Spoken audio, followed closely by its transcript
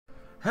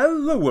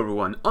Hello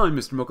everyone, I'm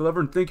Mr. Mochalover,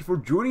 and thank you for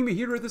joining me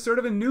here at the start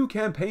of a new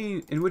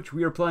campaign in which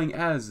we are playing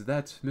as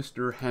that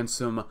Mr.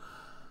 Handsome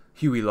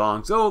Huey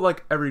Long. So,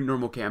 like every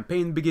normal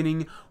campaign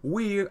beginning,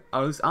 I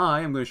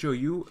am going to show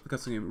you the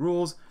custom game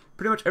rules.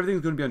 Pretty much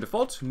everything's going to be on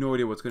default, no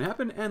idea what's going to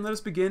happen, and let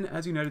us begin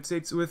as United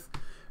States with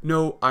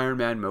no Iron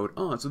Man mode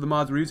on. So the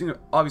mods we're using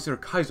obviously are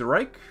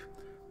Kaiserreich,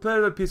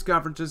 Player Peace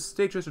Conferences,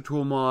 State Tester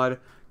Tool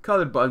mod,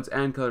 Colored Buttons,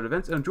 and Colored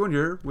Events, and I'm joined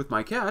here with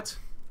my cat,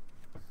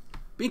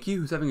 Binky,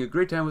 who's having a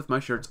great time with my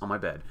shirts on my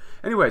bed.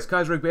 Anyways,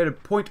 Kaiserreich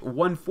added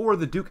 0.14,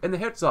 the Duke and the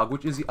Herzog,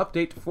 which is the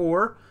update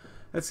for,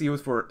 let's see, it was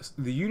for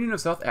the Union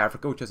of South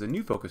Africa, which has a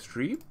new focus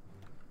tree.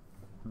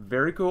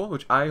 Very cool,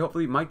 which I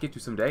hopefully might get to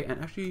someday.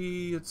 And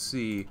actually, let's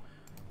see.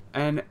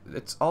 And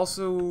it's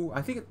also,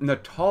 I think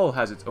Natal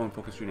has its own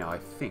focus tree now, I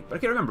think. But I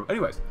can't remember.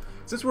 Anyways,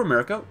 since we're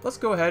America, let's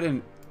go ahead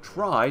and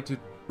try to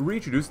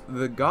reintroduce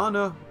the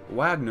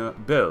Ghana-Wagner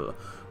Bill.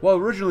 While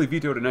originally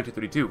vetoed in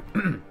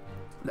 1932,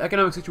 the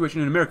economic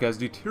situation in America has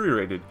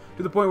deteriorated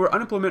to the point where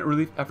unemployment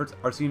relief efforts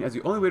are seen as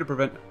the only way to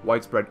prevent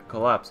widespread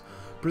collapse.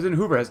 President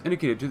Hoover has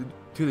indicated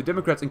to the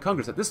Democrats in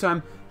Congress that this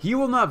time he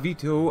will not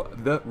veto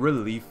the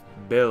relief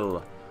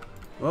bill.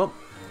 Well,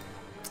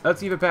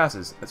 let's see if it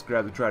passes. Let's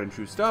grab the tried and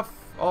true stuff,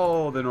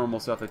 all the normal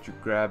stuff that you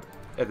grab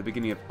at the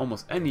beginning of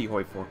almost any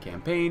Hoi4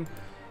 campaign.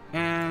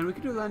 And we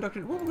can do land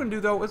doctrine. What we're going to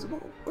do though is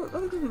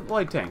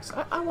light tanks.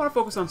 I want to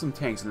focus on some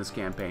tanks in this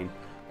campaign.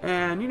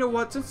 And you know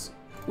what, since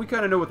we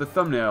kind of know what the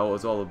thumbnail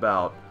is all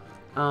about,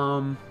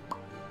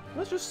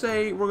 let's just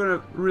say we're going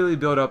to really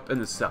build up in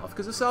the South,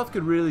 because the South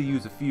could really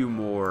use a few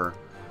more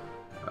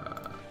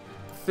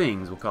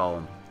things, we'll call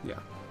them. Yeah,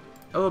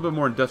 a little bit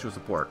more industrial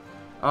support.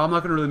 I'm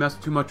not going to really mess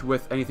too much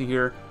with anything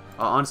here.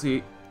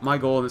 Honestly, my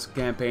goal in this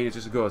campaign is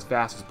just to go as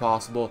fast as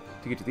possible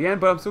to get to the end,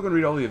 but I'm still going to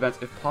read all the events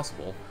if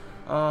possible.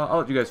 I'll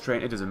let you guys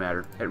train. It doesn't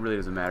matter. It really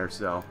doesn't matter,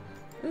 so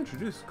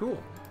introduce.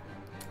 Cool.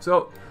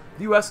 So,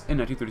 the U.S. in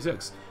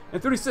 1936. In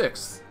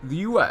 1936, the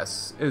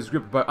U.S. is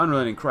gripped by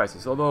unrelenting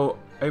crisis. Although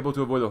able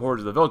to avoid the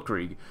horrors of the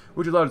Weltkrieg,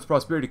 which allowed its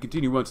prosperity to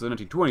continue well into the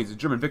 1920s, the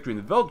German victory in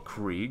the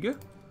Weltkrieg,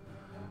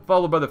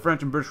 followed by the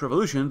French and British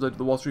revolutions, led to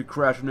the Wall Street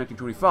crash of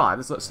 1925.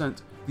 This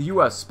sent the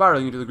U.S.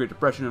 spiraling into the Great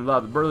Depression and allowed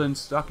the Berlin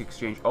Stock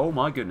Exchange, oh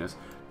my goodness,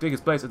 to take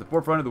its place at the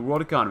forefront of the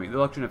world economy. The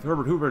election of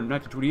Herbert Hoover in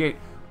 1928,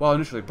 while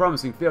initially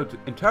promising, failed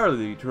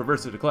entirely to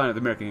reverse the decline of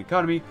the American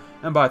economy,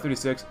 and by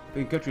 1936,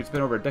 the country had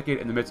spent over a decade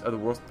in the midst of the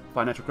worst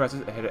financial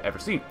crisis it had ever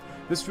seen.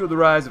 This fueled the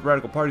rise of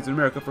radical parties in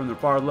America, from the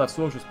far-left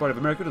Socialist Party of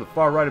America to the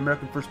far-right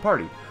American First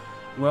Party.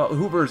 Well,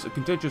 Hoover's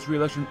contentious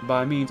re-election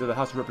by means of the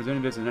House of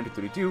Representatives in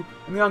 1932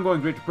 and the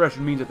ongoing Great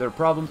Depression means that their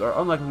problems are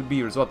unlikely to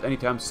be resolved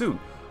anytime soon.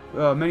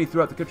 Many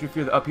throughout the country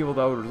fear the upheaval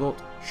that would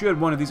result should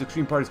one of these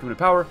extreme parties come to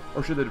power,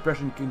 or should the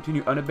Depression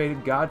continue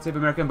unabated. God save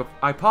America. But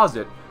I paused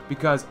it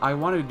because I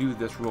wanted to do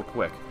this real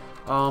quick.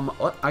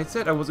 I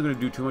said I wasn't going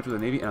to do too much with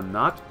the Navy, and I'm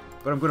not,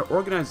 but I'm going to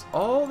organize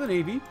all the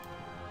Navy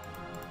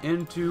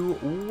into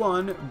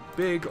one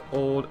big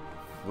old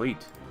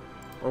fleet,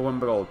 or one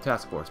big old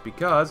task force,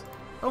 because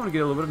I want to get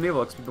a little bit of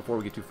naval XP before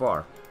we get too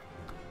far.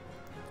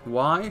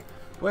 Why?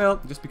 Well,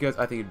 just because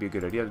I think it'd be a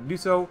good idea to do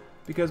so,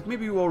 because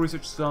maybe we'll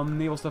research some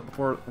naval stuff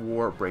before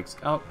war breaks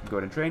out. Go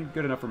ahead and train.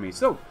 Good enough for me.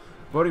 So,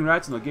 voting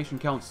rights and legation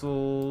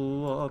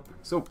council.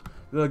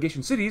 The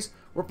legation cities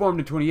were formed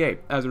in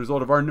 28 as a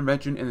result of our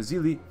intervention in the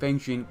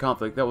Zili-Fangshin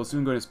conflict that was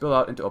soon going to spill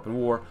out into open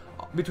war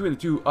between the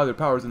two other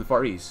powers in the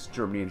Far East,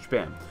 Germany and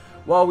Japan.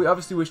 While we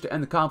obviously wish to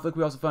end the conflict,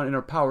 we also found it in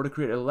our power to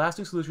create a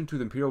lasting solution to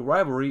the imperial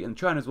rivalry in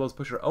China, as well as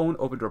push our own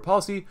open-door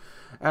policy,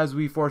 as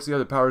we force the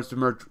other powers to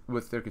merge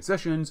with their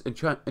concessions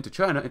into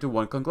China into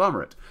one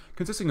conglomerate.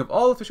 Consisting of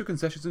all official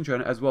concessions in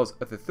China, as well as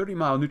the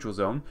 30-mile neutral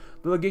zone,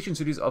 the legation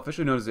cities,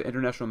 officially known as the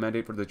International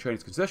Mandate for the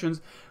Chinese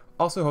Concessions,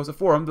 also host a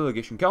forum, the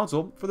Legation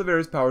Council, for the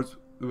various powers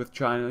with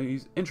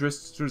Chinese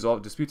interests to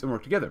resolve disputes and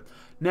work together.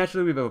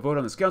 Naturally, we have a vote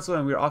on this council,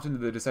 and we are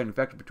often the deciding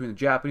factor between the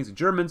Japanese and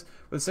Germans,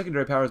 with the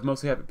secondary powers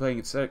mostly playing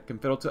its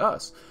second fiddle to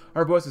us.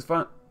 Our voice is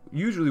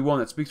usually one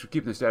that speaks for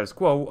keeping the status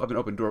quo of an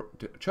open door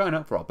to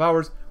China for all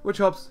powers, which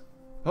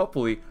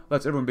hopefully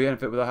lets everyone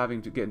benefit without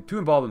having to get too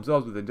involved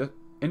themselves with the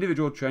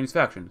individual Chinese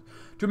factions.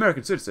 To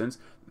American citizens,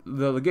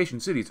 the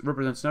legation cities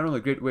represents not only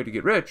a great way to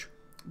get rich,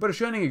 but a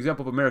shining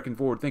example of American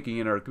forward thinking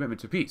and our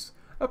commitment to peace.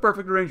 A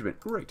perfect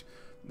arrangement. Great.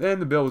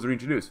 Then the bill was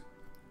reintroduced.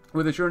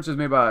 With assurances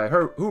made by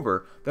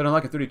Hoover that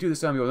unlike in 32,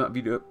 this time he will not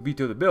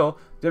veto the bill,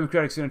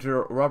 Democratic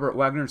Senator Robert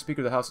Wagner and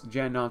Speaker of the House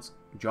John Nance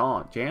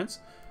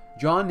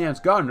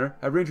Gardner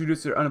have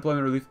reintroduced their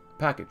unemployment relief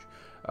package.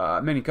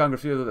 Many in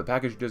Congress feel that the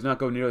package does not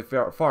go nearly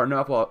far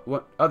enough,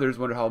 while others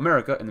wonder how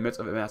America, in the midst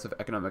of a massive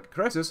economic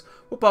crisis,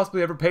 will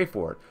possibly ever pay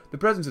for it. The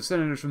presence of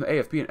senators from the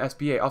AFP and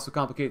SPA also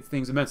complicates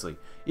things immensely.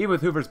 Even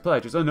with Hoover's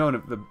pledge, it's unknown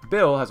if the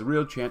bill has a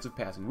real chance of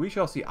passing. We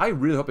shall see. I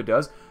really hope it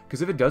does,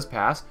 because if it does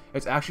pass,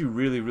 it's actually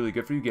really, really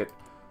good for you. You get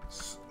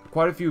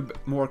quite a few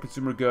more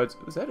consumer goods.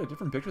 Was that a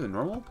different picture than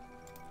normal?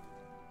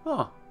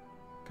 Huh.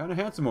 Kind of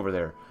handsome over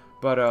there.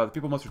 But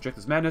people must reject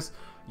this madness.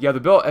 Yeah, the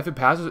bill, if it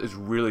passes, is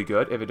really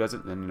good. If it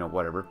doesn't, then, you know,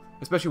 whatever.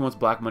 Especially once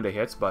Black Monday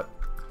hits, but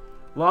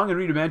Long and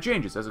Reed demand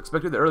changes. As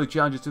expected, the early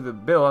challenges to the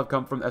bill have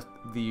come from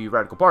the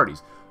radical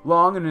parties.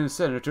 Long and his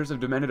senators have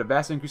demanded a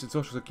vast increase in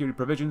Social Security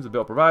provisions the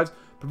bill provides,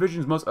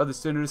 provisions most other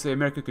senators say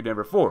America could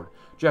never afford.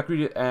 Jack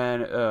Reed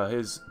and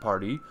his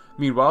party,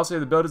 meanwhile, say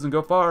the bill doesn't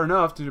go far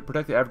enough to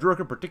protect the average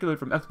worker, particularly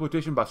from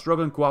exploitation by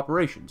struggling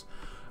corporations.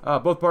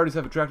 Both parties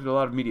have attracted a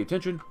lot of media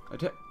attention,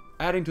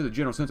 adding to the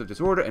general sense of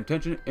disorder and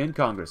tension in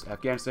Congress.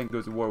 Afghanistan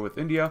goes to war with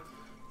India.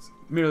 It's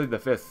merely the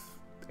 5th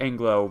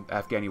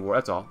Anglo-Afghani war,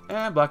 that's all.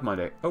 And Black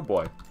Monday. Oh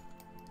boy.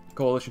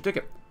 Coalition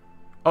ticket.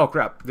 Oh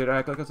crap, did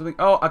I click on something?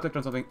 Oh, I clicked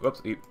on something.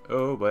 Whoops.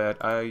 Oh,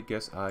 but I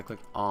guess I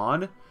clicked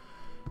on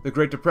the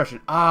Great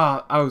Depression.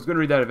 Ah, I was going to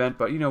read that event,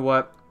 but you know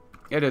what?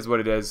 It is what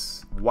it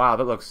is. Wow,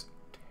 that looks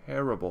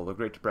terrible, the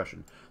Great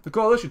Depression. The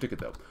coalition ticket,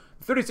 though.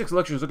 The 36th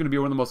election is looking to be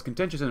one of the most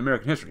contentious in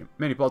American history.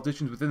 Many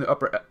politicians within the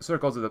upper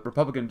circles of the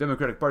Republican and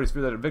Democratic parties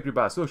fear that a victory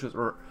by a socialist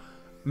or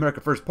America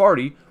First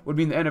Party would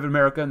mean the end of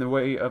America and the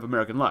way of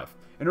American life.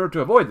 In order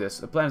to avoid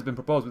this, a plan has been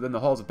proposed within the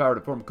halls of power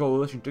to form a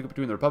coalition ticket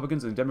between the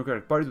Republicans and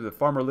Democratic parties with the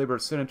former Labor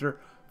Senator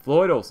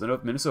Floyd Olson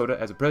of Minnesota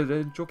as a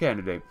presidential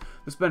candidate.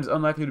 This plan is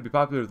unlikely to be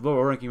popular with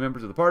lower-ranking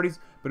members of the parties,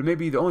 but it may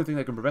be the only thing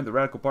that can prevent the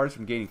radical parties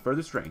from gaining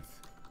further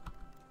strength.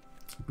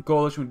 The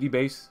coalition would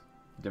debase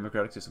the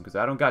democratic system, because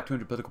I don't got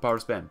 200 political power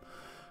to spend.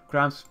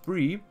 Crime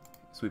spree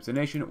sweeps the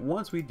nation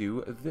once we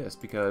do this,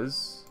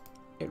 because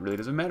it really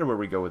doesn't matter where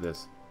we go with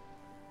this.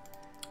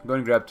 I'm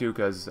going to grab 2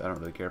 because I don't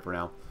really care for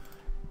now.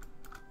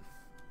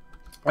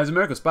 As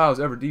America spirals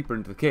ever deeper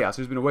into the chaos,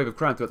 there's been a wave of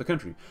crime throughout the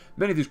country.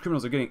 Many of these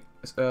criminals are getting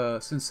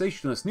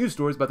sensationalist news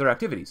stories about their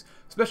activities,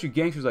 especially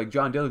gangsters like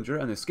John Dillinger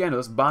and the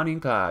scandalous Bonnie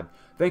and Clyde.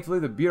 Thankfully,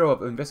 the Bureau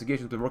of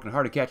Investigation has been working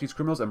hard to catch these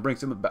criminals and bring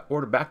some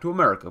order back to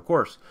America. Of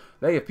course,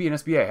 the AFP and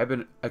SBA have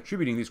been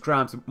attributing these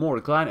crimes to moral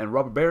decline and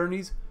robber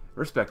baronies,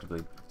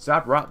 respectively.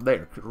 Stop right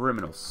there,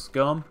 criminal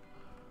scum.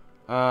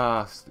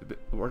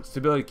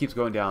 Stability keeps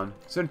going down.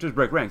 Senators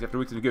break ranks. After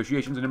weeks of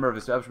negotiations, a number of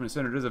establishment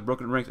senators have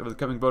broken ranks over the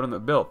coming vote on the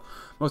bill.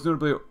 Most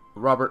notably,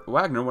 Robert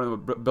Wagner, one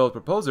of the bill's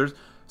proposers,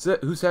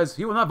 who says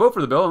he will not vote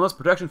for the bill unless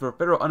protections for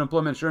federal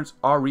unemployment insurance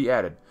are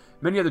re-added.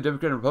 Many other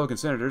Democratic and Republican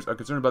senators are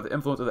concerned about the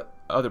influence of the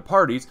other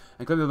parties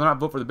and claim they will not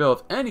vote for the bill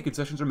if any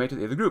concessions are made to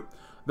the other group,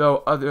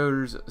 though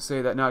others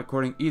say that not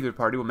courting either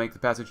party will make the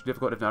passage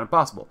difficult if not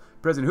impossible.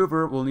 President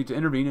Hoover will need to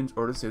intervene in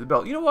order to save the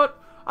bill. You know what?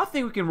 I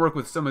think we can work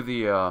with some of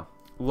the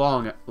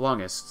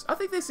longists. I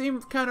think they seem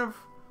kind of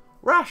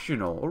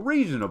rational or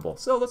reasonable.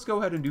 So let's go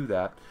ahead and do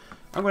that.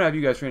 I'm going to have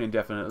you guys train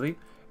indefinitely.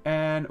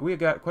 And we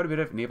got quite a bit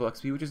of naval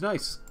XP, which is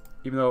nice.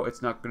 Even though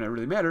it's not going to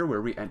really matter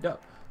where we end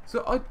up.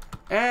 So,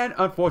 and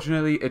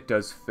unfortunately, it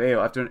does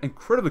fail. After an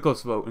incredibly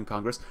close vote in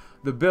Congress,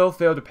 the bill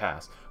failed to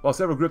pass. While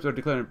several groups are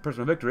declaring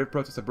personal victory,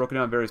 protests have broken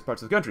out in various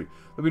parts of the country. There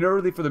will be no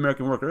relief for the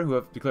American worker, who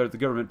have declared the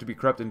government to be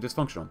corrupt and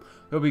dysfunctional.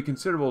 There will be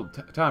considerable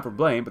time for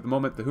blame, but the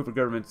moment the Hoover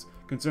government's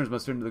concerns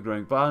must turn to the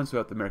growing violence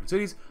throughout the American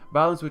cities,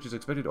 violence which is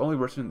expected to only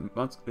worsen in the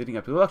months leading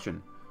up to the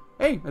election.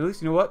 Hey, at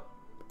least you know what?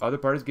 Other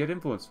parties get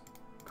influence.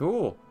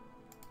 Cool.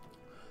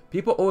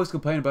 People always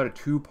complain about a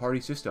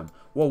two-party system.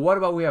 Well, what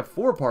about we have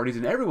 4 parties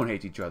and everyone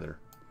hates each other?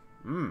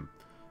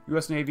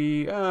 U.S.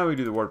 Navy, we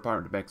do the War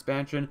Department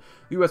expansion.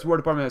 The U.S. War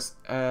Department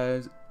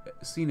has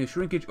seen a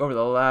shrinkage over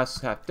the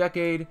last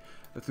half-decade.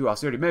 Through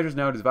austerity measures,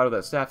 now it is vital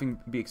that staffing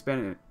be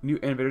expanded and new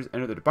innovators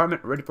enter the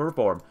department ready for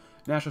reform.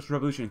 Nationalist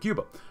Revolution in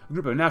Cuba. A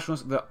group of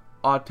nationalists, the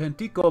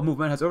Autentico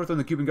movement, has overthrown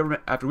the Cuban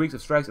government after weeks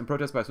of strikes and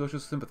protests by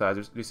socialist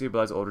sympathizers to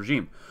destabilize the old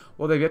regime.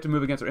 While they've yet to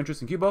move against their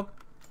interests in Cuba,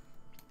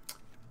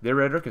 their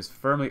rhetoric is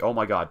firmly, oh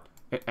my god,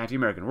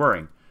 anti-American,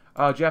 worrying.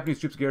 Japanese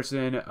troops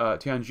garrison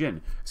Tianjin.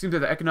 It seems that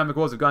the economic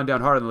woes have gone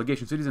down hard in the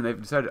legation cities, and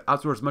they've decided to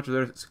outsource much of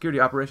their security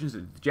operations to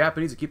the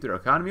Japanese to keep their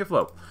economy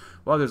afloat.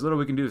 While there's little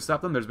we can do to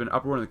stop them, there's been an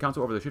uproar in the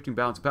council over the shifting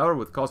balance of power,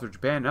 with calls for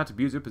Japan not to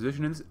abuse their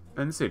position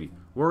in the city.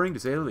 Worrying, to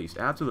say the least.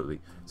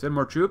 Absolutely. Send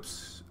more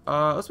troops.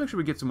 Let's make sure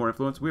we get some more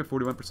influence. We have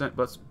 41%,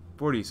 but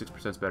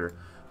 46% is better.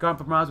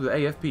 Compromise with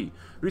AFP.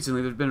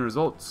 Recently, there's been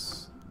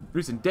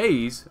recent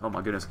days, oh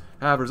my goodness,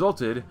 have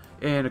resulted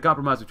in a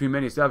compromise between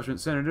many establishment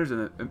senators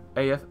and the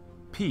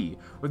AFP,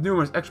 with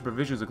numerous extra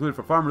provisions included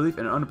for farm relief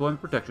and unemployment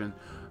protection,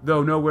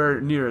 though nowhere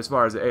near as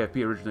far as the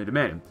AFP originally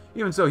demanded.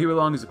 Even so, Huey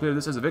Long has declared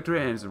this as a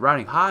victory and is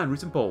riding high in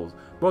recent polls.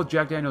 Both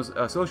Jack Daniels,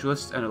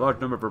 socialists, and a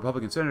large number of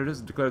Republican senators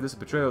have declared this a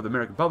betrayal of the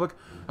American public.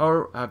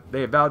 However,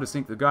 they have vowed to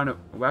sink the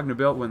Wagner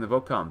bill when the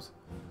vote comes.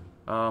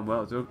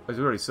 Well, it's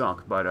already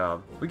sunk,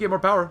 but we get more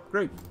power.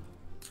 Great.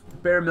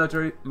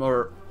 Paramilitary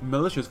or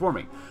militias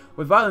forming.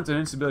 With violence and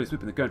instability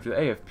sweeping the country, the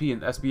AFP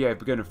and the SBA have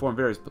begun to form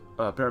various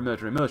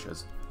paramilitary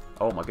militias.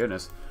 Oh my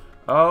goodness.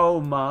 Oh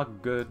my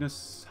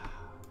goodness.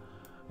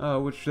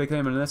 Which they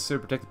claim are necessary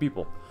to protect the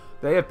people.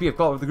 The AFP have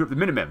called the group the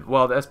Minutemen,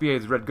 while the SBA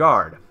is the Red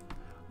Guard.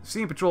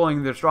 Seen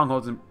patrolling their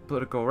strongholds in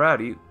political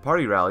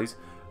party rallies,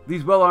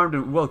 these well-armed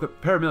and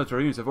well-equipped paramilitary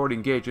units have already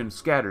engaged in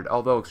scattered,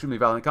 although extremely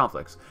violent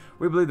conflicts.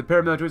 We believe the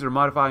paramilitaries are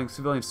modifying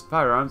civilian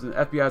firearms, and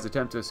the FBI's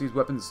attempt to seize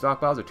weapons and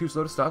stockpiles are too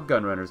slow to stop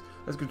gun runners.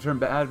 This could turn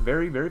bad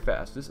very, very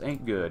fast. This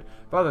ain't good.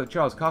 Father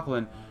Charles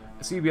Coughlin,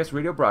 CBS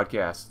radio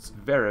broadcasts.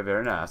 Very,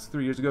 very nice.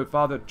 3 years ago,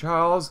 Father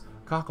Charles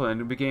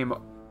Cochran began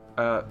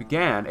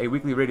a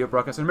weekly radio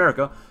broadcast in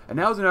America, and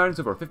now has an audience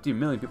of over 50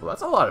 million people.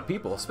 That's a lot of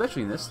people,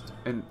 especially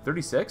in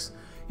 36.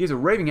 He is a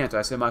raving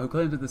anti-Semite who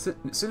claims that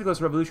the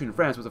syndicalist revolution in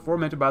France was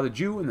fomented by the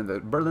Jew, and that the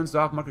Berlin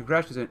stock market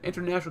crash is an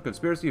international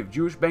conspiracy of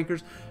Jewish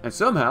bankers, and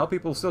somehow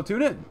people still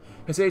tune in.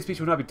 His hate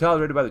speech will not be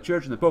tolerated by the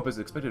church, and the Pope is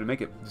expected to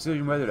make a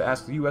decision whether to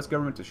ask the U.S.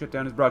 government to shut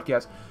down his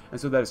broadcast, and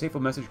so that his hateful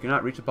message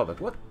cannot reach the public.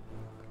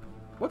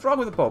 What's wrong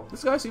with the Pope?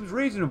 This guy seems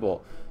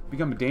reasonable.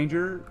 Become a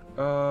danger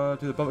to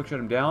the public, shut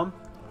him down.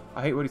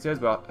 I hate what he says,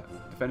 but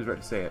I'll defend his right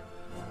to say it.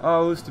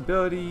 Oh,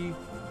 stability.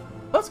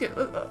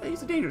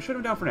 He's a danger. Shut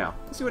him down for now.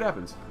 Let's see what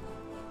happens.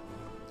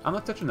 I'm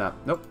not touching that.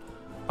 Nope.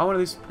 I want at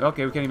least...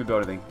 Okay, we can't even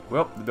build anything.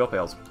 Well, the bill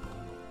fails.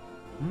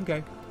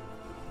 Okay.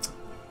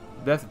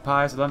 Death of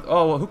Pius XI.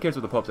 Oh, well, who cares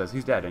what the Pope says?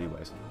 He's dead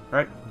anyways.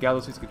 Right?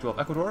 Gallows seeks control of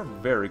Ecuador.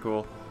 Very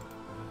cool.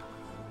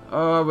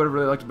 I would have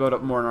really liked to build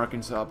up more in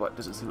Arkansas, but it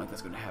doesn't seem like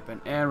that's going to happen.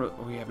 And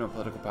we have no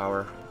political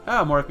power.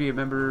 Ah, more FBA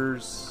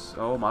members.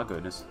 Oh, my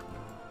goodness.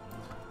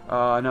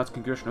 Announced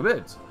congressional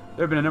bids.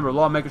 There have been a number of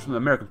lawmakers from the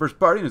American First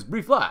Party in his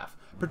brief life.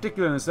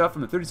 Particularly in the South,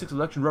 from the 36th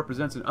election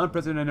represents an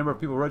unprecedented number of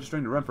people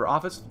registering to run for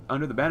office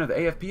under the banner of the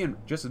AFP, and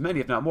just as many,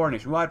 if not more,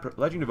 nationwide,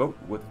 pledging to vote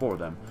for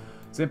them.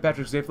 St.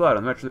 Patrick's Day flood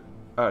on March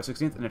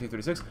 16th,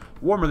 1936.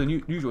 Warmer than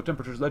usual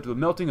temperatures led to the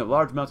melting of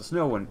large amounts of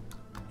snow and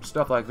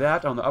stuff like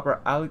that on the upper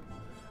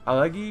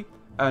Allegheny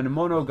and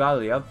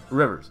Monongahela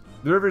rivers.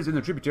 The rivers and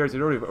their tributaries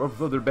had already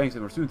overflowed their banks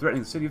and were soon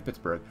threatening the city of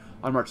Pittsburgh.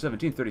 On March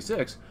 17,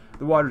 36,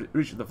 the water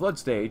reached the flood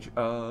stage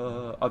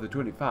of the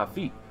 25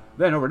 feet.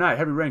 Then, overnight,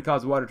 heavy rain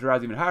caused the water to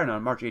rise even higher, and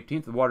on March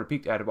 18th, the water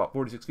peaked at about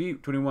 46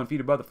 feet, 21 feet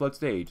above the flood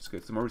stage. Let's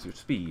get some more research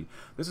speed.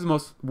 This is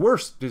the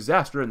worst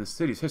disaster in the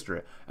city's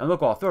history, and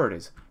local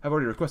authorities have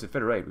already requested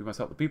federal aid. We must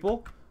help the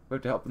people. We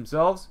have to help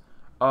themselves.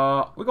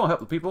 We're going to help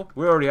the people.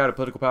 We're already out of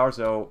political power,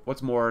 so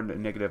what's more in a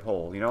negative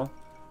hole, you know?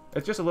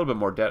 It's just a little bit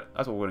more debt.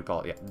 That's what we're going to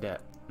call it. Yeah,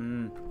 debt.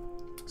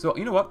 So,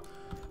 you know what?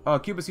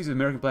 Cuba seizes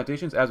American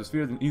plantations. As was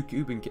feared, the new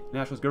Cuban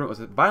nationalist government was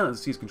violently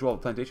seized control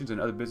of plantations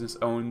and other business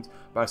owned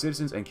by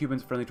citizens and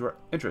Cubans friendly to our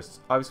interests.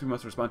 Obviously, we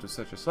must respond to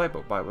such a slight,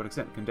 but by what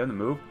extent? Condemn the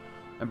move,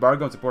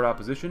 embargo, and support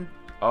opposition?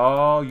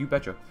 Oh, you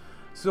betcha.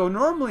 So,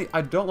 normally,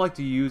 I don't like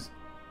to use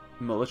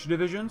militia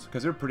divisions,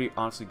 because they're pretty,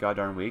 honestly,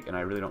 goddamn weak, and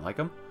I really don't like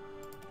them.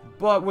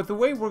 But with the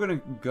way we're going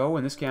to go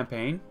in this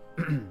campaign,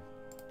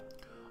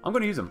 I'm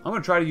going to use them. I'm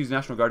going to try to use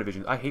National Guard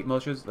divisions. I hate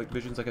militias,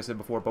 divisions, like I said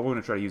before, but we're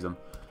going to try to use them.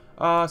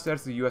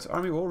 Status of the U.S.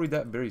 Army. We'll read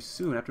that very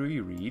soon after we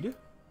read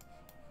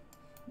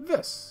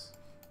this.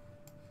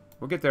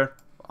 We'll get there.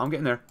 I'm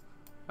getting there.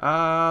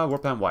 War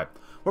Plan Y.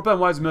 War Plan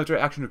Y is a military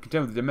action to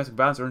contend with domestic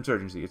violence or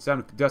insurgency. It's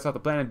time to dust off the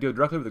plan and deal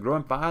directly with the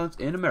growing violence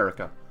in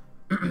America.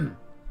 And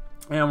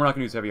we're not going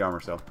to use heavy armor,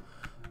 so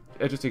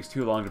it just takes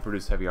too long to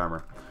produce heavy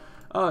armor.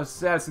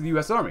 Status of the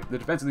U.S. Army. The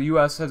defense of the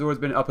U.S. has always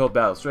been an uphill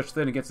battle. Stretched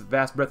thin against the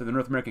vast breadth of the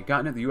North American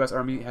continent, the U.S.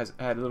 Army has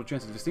had little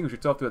chance to distinguish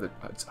itself throughout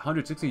its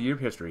 160-year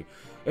history.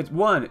 It's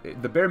won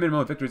the bare minimum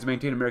of victories to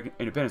maintain American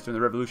independence during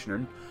the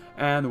Revolution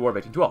and the War of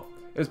 1812.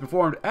 It has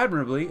performed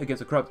admirably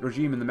against a corrupt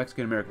regime in the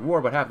Mexican-American War,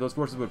 but half of those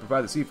forces would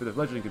provide the seed for the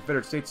fledgling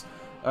Confederate States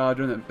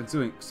during the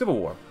ensuing Civil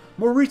War.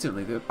 More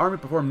recently, the Army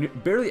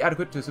performed barely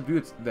adequate to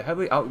subdue the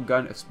heavily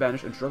outgunned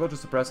Spanish and struggled to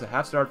suppress the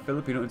half-starved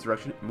Filipino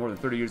insurrection more than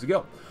 30 years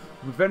ago.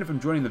 Prevented from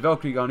joining the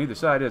Weltkrieg on either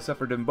side, it has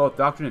suffered in both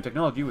doctrine and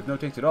technology with no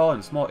tanks at all and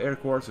a small air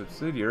corps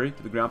subsidiary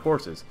to the ground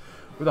forces.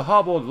 With a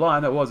hobbled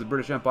line that was the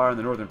British Empire on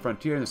the northern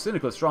frontier and the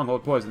syndicalist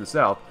stronghold poised in the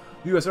south,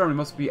 the U.S. Army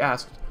must be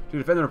asked to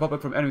defend the Republic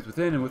from enemies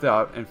within and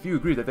without, and few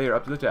agree that they are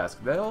up to the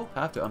task. They'll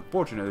have to,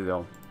 unfortunately,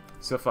 though,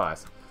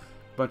 suffice.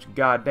 Bunch of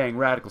goddamn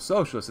radical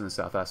socialists in the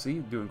south, I see,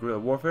 doing guerrilla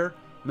warfare.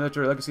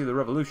 Military legacy of the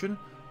Revolution.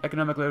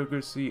 Economic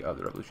legacy of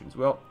the Revolution as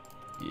well.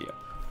 Yeah.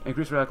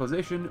 Increased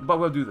radicalization, but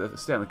we'll do the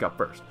Stanley Cup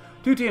first.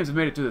 Two teams have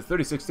made it to the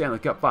 36th Stanley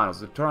Cup Finals.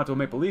 The Toronto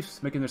Maple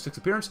Leafs making their 6th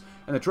appearance,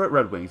 and the Detroit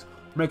Red Wings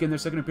making their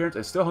 2nd appearance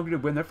and still hungry to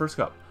win their first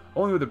cup.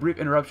 Only with a brief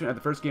interruption at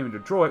the first game in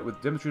Detroit,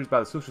 with demonstrators by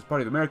the Socialist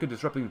Party of America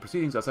disrupting the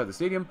proceedings outside the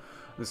stadium,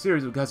 the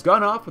series has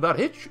gone off without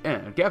a hitch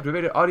and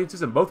captivated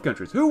audiences in both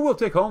countries. Who will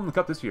take home the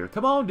cup this year?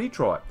 Come on,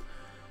 Detroit!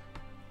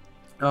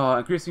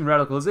 Increasing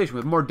radicalization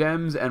with more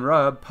Dems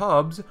and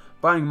pubs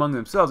fighting among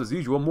themselves as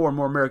usual. More and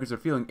more Americans are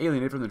feeling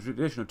alienated from the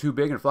tradition of too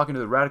big and flocking to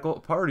the radical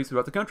parties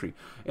throughout the country.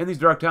 In these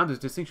dark times, the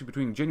distinction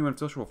between genuine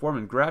social reform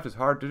and graft is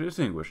hard to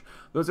distinguish.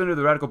 Those under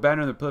the radical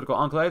banner in the political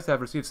enclaves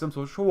have received some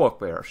social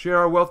welfare. Share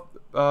our wealth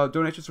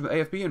donations from the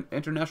AFP and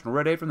international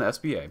red aid from the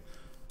SBA.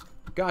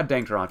 God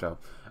dang Toronto.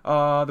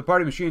 The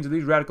party machines of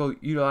these radicals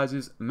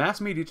utilizes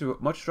mass media to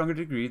a much stronger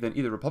degree than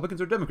either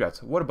Republicans or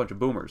Democrats. What a bunch of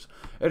boomers.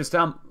 It is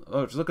time,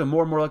 it's looking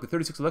more and more like the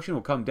 36th election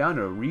will come down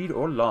to a Reed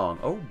or Long.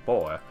 Oh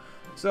boy.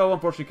 So,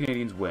 unfortunately,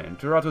 Canadians win.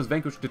 Toronto's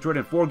vanquished Detroit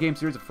in 4-game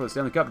series for the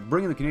Stanley Cup,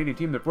 bringing the Canadian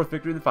team their 4th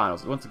victory in the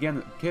finals. Once again,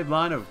 the kid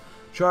line of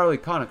Charlie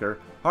Conacher,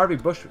 Harvey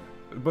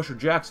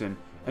Busher-Jackson,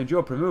 and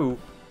Joe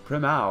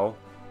Primau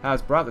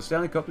has brought the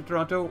Stanley Cup to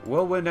Toronto.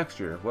 Will win next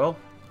year. Well,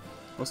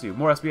 we'll see.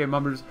 More SBA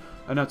members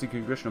announcing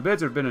congressional bids.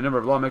 There have been a number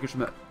of lawmakers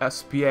from the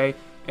SPA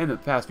in the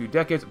past few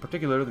decades,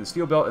 particularly the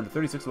Steel Belt, and the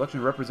 36th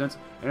election represents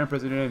an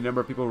unprecedented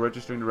number of people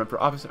registering to run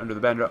for office under the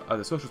banner of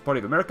the Socialist Party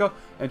of America,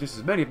 and just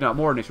as many, if not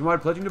more,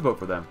 nationwide pledging to vote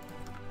for them.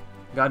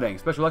 God dang.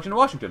 Special election in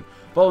Washington.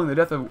 Following the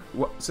death of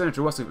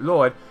Senator Wesley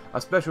Lloyd,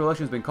 a special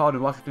election has been called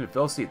in Washington to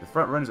fill a seat. The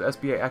front runners are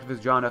SBA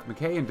activist John F.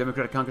 McKay and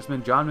Democratic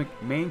Congressman John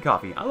McMain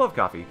Coffee. I love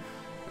coffee.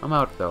 I'm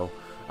out, though.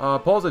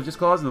 Polls have just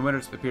closed, and the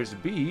winner appears to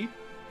be...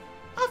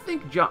 I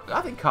think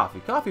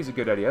coffee. Coffee's a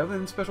good idea.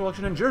 Then special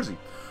election in Jersey.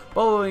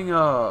 Following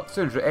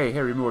Senator A.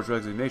 Harry Moore's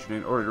resignation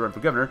in order to run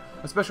for governor,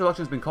 a special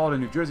election has been called in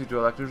New Jersey to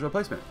elect his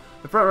replacement.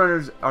 The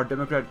frontrunners are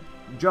Democrat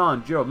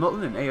John Gerald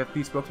Milton and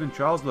AFP spokesman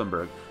Charles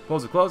Lindbergh.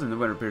 Polls have closed, and the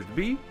winner appears to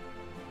be...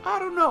 I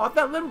don't know.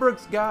 That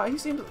Lindbergh's guy, he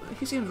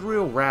seems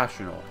real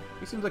rational.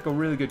 He seems like a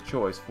really good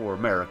choice for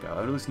America,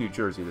 at least New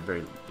Jersey at the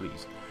very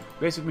least.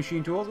 Basic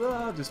machine tools,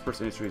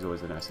 dispersed industry is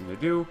always a nice thing to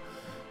do.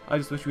 I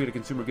just wish we had a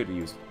consumer good to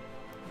use.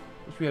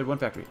 Wish we had one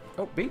factory.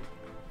 Oh, Bink.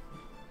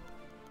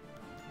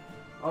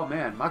 Oh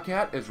man, my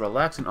cat is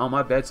relaxing on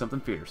my bed,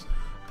 something fierce.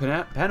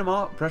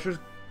 Panama pressures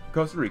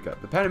Costa Rica.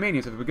 The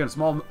Panamanians have begun a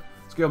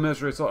small-scale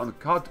military assault on the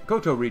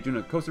Coto region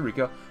of Costa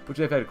Rica, which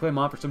they've had a claim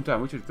on for some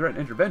time. We should threaten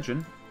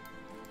intervention.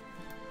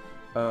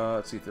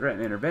 Let's see,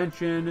 threaten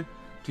intervention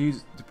to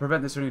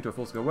prevent this turning into a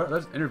full-scale war.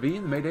 Let's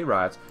intervene the May Day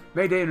riots.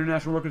 May Day,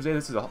 International Workers' Day.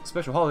 This is a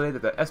special holiday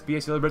that the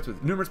SBA celebrates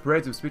with numerous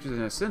parades and speeches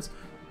and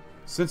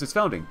since its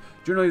founding.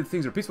 Generally,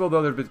 things are peaceful,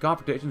 though there have been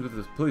confrontations with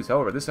the police.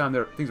 However, this time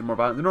things are more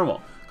violent than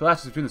normal.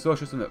 Clashes between the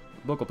socialists and the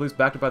local police,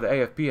 backed up by the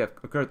AFP, have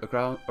occurred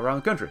around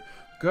the country.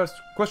 The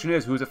question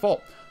is, who is at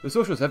fault? The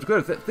socialists have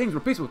declared that things were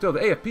peaceful until the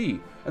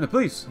AFP and the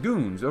police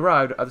goons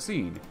arrived at the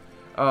scene.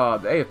 The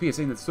AFP is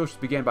saying that the socialists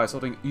began by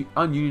assaulting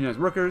ununionized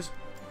workers,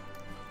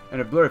 and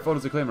have blurry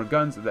photos that claim are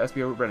guns that the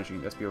SBA were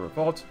brandishing. The SBA were at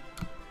fault.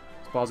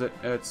 Let's pause it.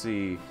 Let's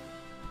see.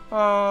 We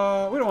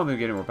don't want them to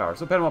get any more power,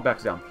 so Panama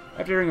backs down.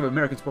 After hearing of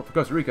American support for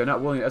Costa Rica,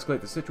 not willing to escalate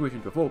the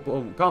situation to a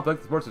full-blown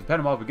conflict, the forces of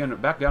Panama began to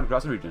back down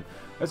across the region.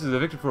 This is a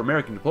victory for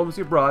American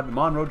diplomacy abroad. The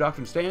Monroe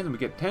Doctrine stands, and we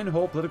get 10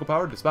 whole political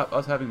power, despite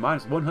us having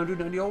minus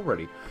 190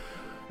 already.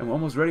 And we're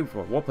almost ready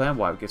for War Plan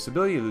Y. We get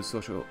stability, lose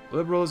social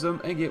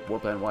liberalism, and get War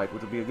Plan Y,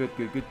 which will be a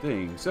good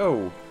thing.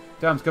 So,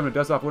 time's coming to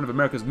dust off one of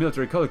America's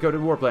military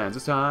color-coded war plans.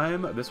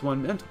 This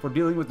one meant for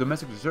dealing with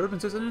domestic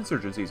disturbances and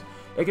insurgencies.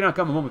 It cannot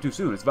come a moment too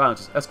soon. Its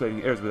violence is escalating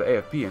in areas where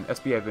the AFP and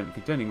SBA have been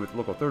contending with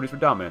local authorities for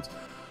dominance.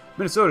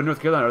 Minnesota and North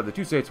Carolina are the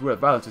two states where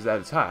the violence is at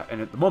its height, and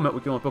at the moment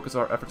we can only focus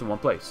our efforts in one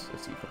place.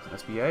 Let's see, focus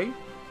on SBA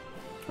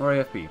or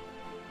AFP.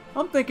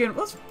 I'm thinking,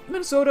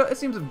 Minnesota, it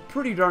seems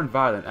pretty darn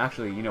violent.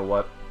 Actually, you know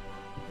what?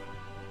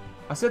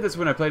 I said this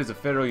when I played as a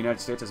federal United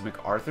States as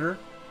MacArthur,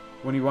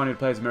 when he wanted to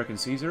play as American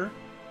Caesar.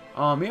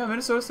 Yeah,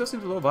 Minnesota still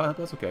seems a little violent,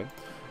 but that's okay.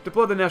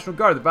 Deploy the National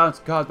Guard. The violence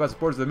caused by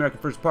supporters of the American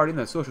First Party and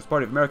the Socialist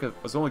Party of America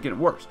is only getting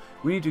worse.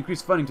 We need to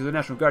increase funding to the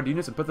National Guard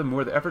units and put them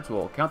where the efforts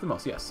will count the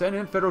most. Yes, send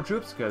in federal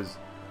troops, because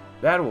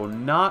that will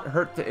not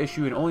hurt the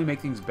issue and only make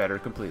things better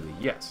completely.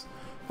 Yes.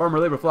 Farmer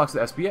labor flocks to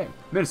the SBA.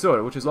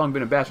 Minnesota, which has long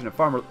been a bastion of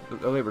farmer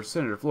labor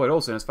Senator Floyd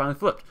Olson, has finally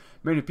flipped.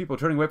 Many people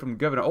turning away from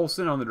Governor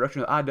Olson on the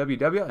direction of the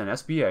IWW and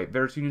SBA.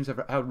 Various unions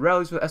have held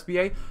rallies for the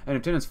SBA, and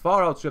attendance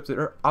far outstrips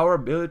our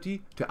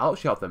ability to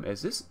outshout them.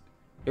 Is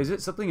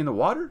it something in the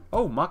water?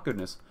 Oh my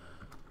goodness.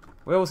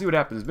 Well, we'll see what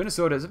happens.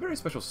 Minnesota is a very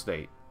special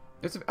state.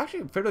 It's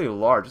actually fairly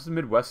large. It's a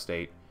Midwest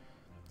state.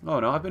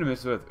 Oh no, I've been to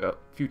Minnesota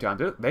a few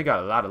times. They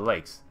got a lot of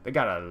lakes. They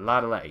got a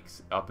lot of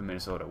lakes up in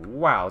Minnesota.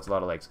 Wow, it's a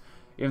lot of lakes.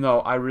 Even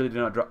though I really did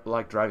not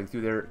like driving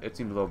through there, it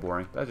seemed a little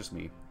boring. That's just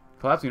me.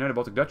 Collapse of United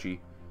Baltic Duchy.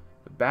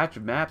 The batch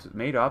of maps is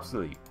made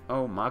obsolete.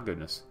 Oh my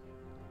goodness.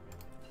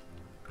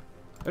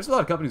 There's a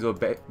lot of companies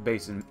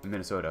based in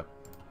Minnesota.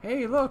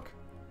 Hey, look!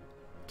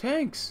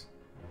 Tanks!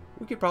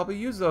 We could probably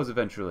use those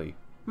eventually.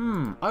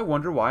 I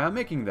wonder why I'm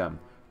making them.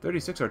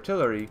 36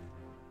 artillery.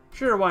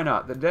 Sure, why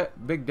not? The death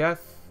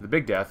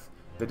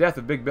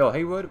of Big Bill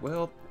Haywood?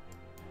 Well,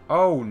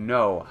 oh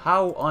no.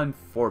 How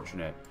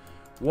unfortunate.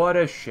 What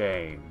a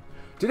shame.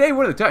 Today,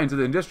 one of the titans of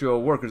the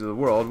industrial workers of the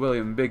world,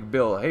 William Big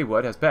Bill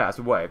Haywood, has passed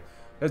away.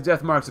 His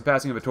death marks the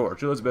passing of a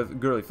torch. Elizabeth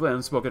Gurley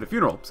Flynn spoke at a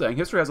funeral, saying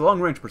history has a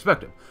long-range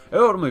perspective. It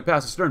ultimately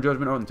passes stern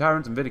judgment on the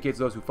tyrants and vindicates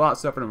those who fought,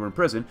 suffered, and were in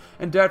prison,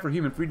 and died for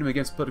human freedom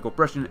against political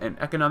oppression and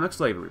economic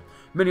slavery.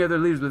 Many other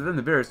leaders within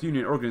the various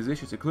union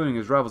organizations, including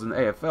his rivals in the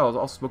AFL,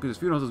 also spoke at his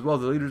funerals, as well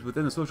as the leaders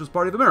within the Socialist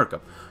Party of America.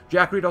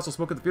 Jack Reed also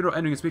spoke at the funeral,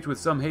 ending his speech with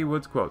some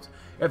Haywood's quotes.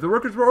 If the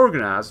workers were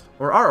organized,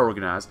 or are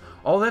organized,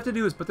 all they have to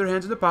do is put their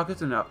hands in their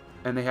pockets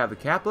and they have the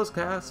capitalist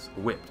class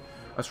whipped.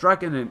 A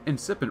strike and an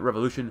incipient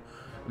revolution.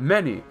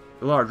 Many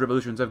large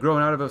revolutions have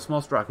grown out of a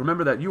small strike.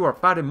 Remember that you are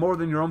fighting more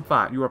than your own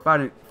fight. You are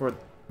fighting for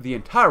the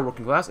entire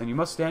working class, and you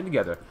must stand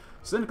together.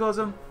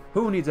 Syndicalism?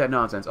 Who needs that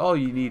nonsense? All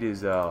you need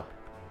is the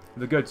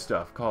good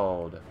stuff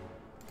called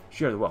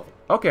share the wealth.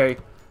 Okay,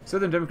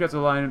 Southern Democrats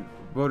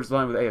voters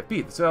align with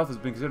AFP. The South has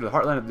been considered the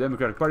heartland of the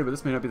Democratic Party, but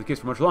this may not be the case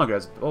for much longer,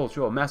 as polls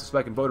show a massive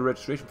spike in voter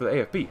registration for the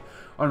AFP.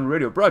 On a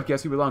radio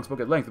broadcast, Hubert Long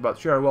spoke at length about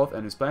share wealth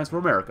and his plans for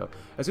America.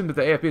 It seems that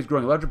the AFP is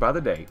growing larger by the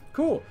day.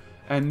 Cool.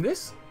 And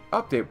this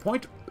update.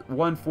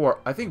 0.14.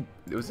 I think,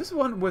 was this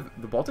one with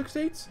the Baltic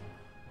states?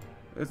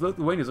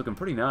 Lithuania's looking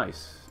pretty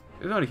nice.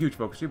 It's not a huge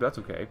focus tree, but that's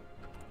okay.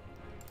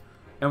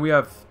 And we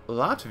have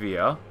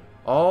Latvia.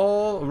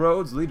 All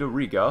roads lead to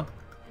Riga.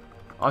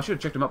 I should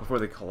have checked them out before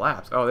they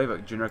collapsed. Oh, they have a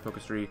generic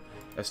focus tree.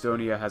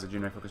 Estonia has a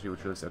generic focus tree,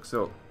 which really sucks.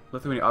 So,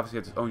 Lithuania obviously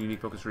has its own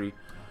unique focus tree.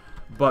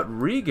 But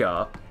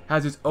Riga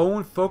has its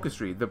own focus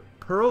tree. The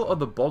Pearl of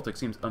the Baltic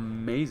seems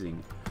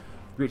amazing.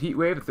 Great heat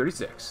wave at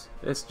 36.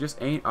 This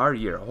just ain't our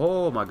year.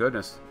 Oh my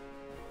goodness.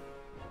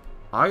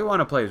 I want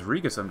to play as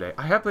Riga someday.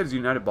 I have played as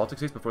United Baltic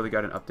States before they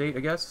got an update, I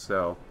guess.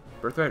 So,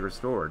 birthright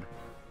restored.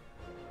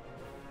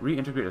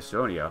 Reintegrate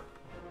Estonia.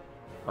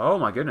 Oh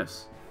my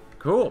goodness.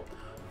 Cool.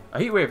 A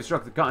heat wave has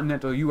struck the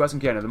continental U.S.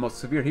 and Canada, the most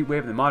severe heat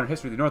wave in the modern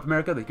history of North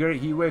America. The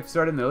great heat wave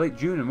started in the late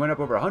June and went up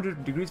over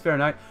 100 degrees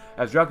Fahrenheit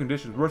as drought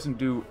conditions worsened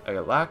due to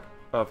a lack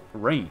of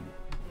rain.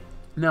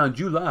 Now in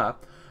July,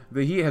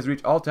 the heat has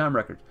reached all-time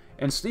records.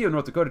 In Steele,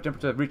 North Dakota,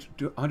 temperatures have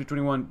reached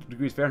 121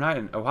 degrees Fahrenheit,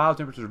 and Ohio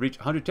temperatures have reached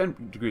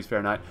 110 degrees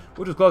Fahrenheit,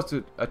 which was close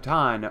to a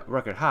time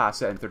record high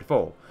set in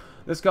 34.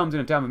 This comes in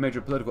a time of major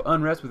political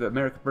unrest, with the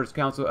America First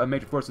Council, a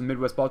major force in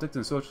Midwest politics,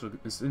 and social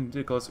and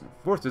syndicalist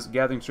forces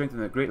gathering strength in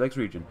the Great Lakes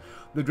region.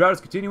 The drought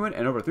is continuing,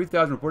 and over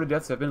 3,000 reported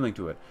deaths have been linked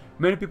to it.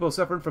 Many people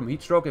suffered from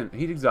heat stroke and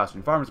heat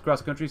exhaustion. Farmers across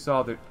the country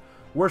saw the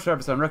worst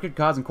harvest on record,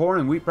 causing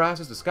corn and wheat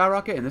prices to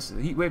skyrocket, and this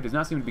heat wave does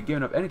not seem to be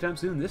giving up anytime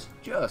soon. This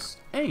just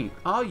ain't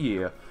all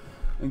year.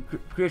 In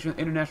creation of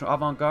international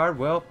avant-garde,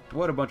 well,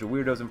 what a bunch of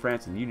weirdos in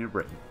France and the Union of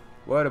Britain.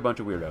 What a bunch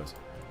of weirdos.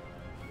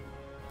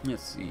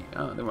 Let's see.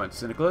 Oh, they went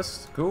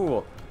syndicalists.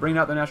 Cool. Bringing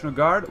out the National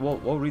Guard. We'll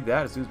read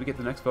that as soon as we get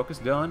the next focus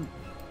done.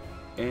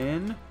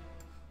 In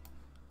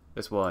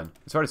this one.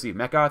 It's hard to see.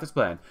 MacArthur's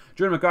plan.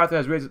 General MacArthur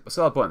has raised a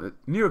solid point that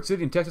New York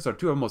City and Texas are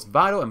two of the most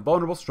vital and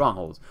vulnerable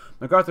strongholds.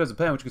 MacArthur has a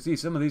plan which could see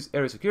some of these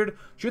areas secured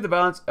should the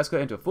violence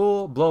escalate into a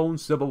full-blown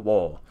civil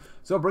war.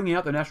 So, bringing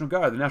out the National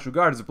Guard. The National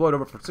Guard is deployed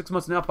over for 6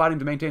 months now, fighting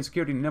to maintain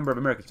security in a number of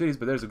American cities,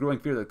 but there's a growing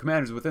fear that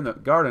commanders within the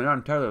Guard are not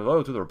entirely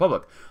loyal to the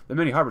Republic. The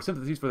many harbor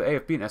sympathies for the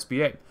AFP and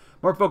SPA.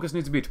 More focus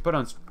needs to be put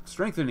on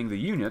strengthening the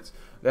units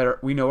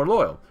that we know are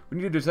loyal. We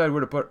need to decide where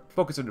to put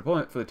focus on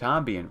deployment for the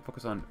time being.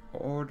 Focus on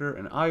order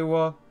in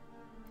Iowa.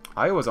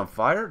 Iowa's on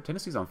fire?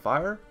 Tennessee's on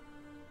fire?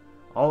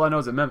 All I know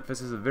is that Memphis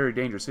is a very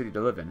dangerous city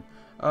to live in.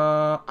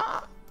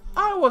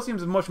 Iowa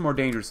seems much more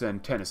dangerous than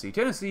Tennessee.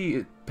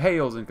 Tennessee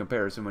pales in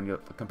comparison when you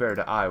compare it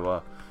to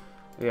Iowa.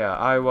 Yeah,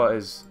 Iowa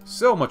is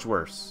so much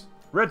worse.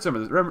 Red Summer.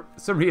 The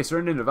summer heat has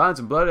turned into violence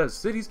and blood as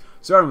cities,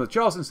 starting with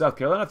Charleston, South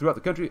Carolina, throughout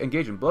the country,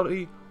 engage in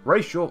bloody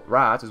racial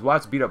riots as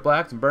whites beat up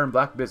blacks and burn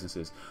black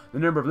businesses. The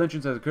number of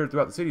lynchings that has occurred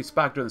throughout the city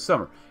spiked during the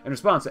summer. In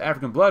response to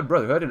African Blood,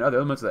 Brotherhood, and other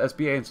elements of the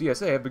SBA and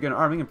CSA have begun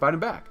arming and fighting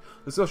back.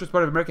 The Socialist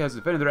Party of America has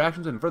defended their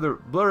actions, and further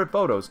blurry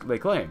photos, they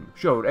claim,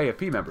 showed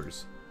AFP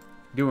members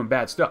doing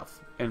bad stuff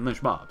and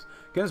lynch mobs.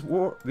 Can this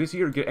war this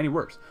year get any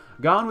worse?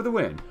 Gone with the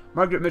Wind.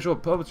 Margaret Mitchell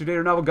published her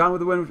debut novel Gone with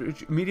the Wind,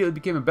 which immediately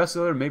became a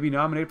bestseller and may be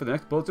nominated for the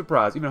next Pulitzer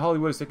Prize. Even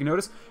Hollywood is taking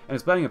notice and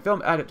is planning a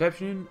film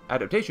adaptation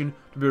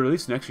to be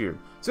released next year.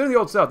 Set in the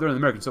Old South during the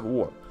American Civil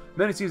War.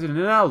 Many see it as an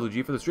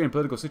analogy for the strained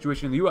political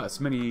situation in the U.S.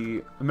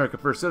 Many America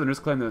First Southerners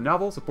claim that the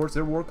novel supports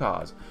their war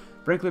cause.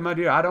 Frankly, my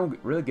dear, I don't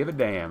really give a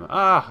damn.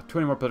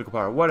 20 more political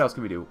power. What else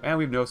can we do? And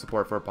we have no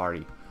support for a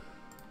party.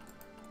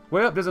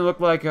 Well, it doesn't look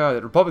like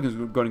the Republicans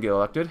are going to get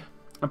elected.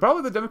 And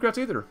probably the Democrats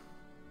either.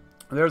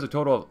 There's a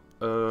total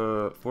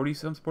of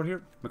 40-some support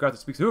here. MacArthur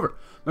speaks to Hoover.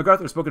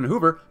 MacArthur has spoken to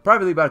Hoover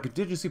privately about a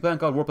contingency plan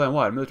called War Plan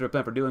Y, a military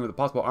plan for dealing with a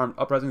possible armed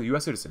uprising of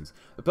U.S. citizens.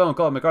 The plan will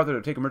call on MacArthur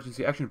to take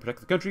emergency action to protect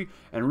the country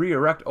and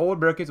re-erect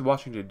old barricades in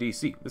Washington,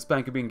 D.C. This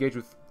plan can be engaged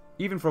with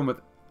even from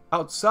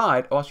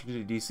outside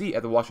Washington, D.C.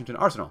 at the Washington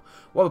Arsenal.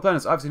 While the plan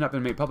has obviously not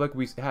been made public,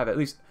 we have at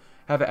least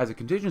have it as a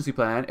contingency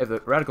plan if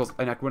the radicals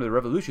enact one of the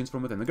revolutions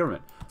from within the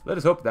government. Let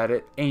us hope that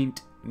it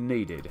ain't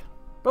needed.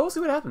 But we'll see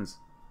what happens.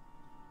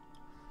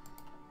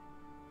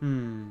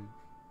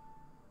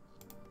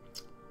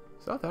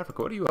 South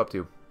Africa, what are you up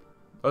to?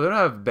 Oh, they don't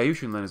have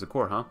Bayushinland as a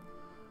core, huh?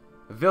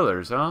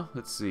 Villers, huh?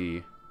 Let's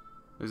see.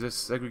 Is this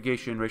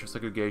segregation, racial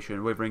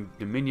segregation, wavering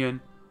dominion?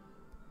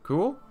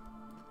 Cool.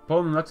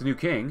 Poland elects a new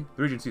king.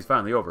 The regency is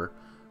finally over.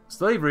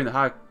 Slavery in the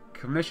High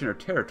Commissioner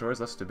territories,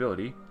 less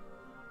stability.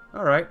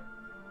 Alright.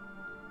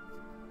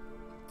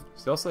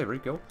 Still slavery,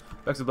 cool.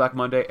 Effects of Black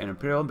Monday and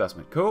Imperial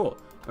Investment. Cool.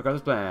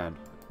 MacArthur's plan.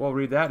 We'll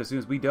read that as soon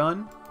as we're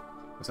done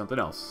with something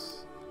else.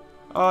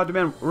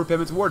 Demand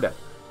repayments of war debt.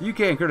 The UK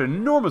incurred an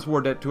enormous war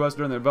debt to us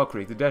during the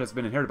Valkyrie. The debt has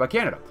been inherited by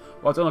Canada.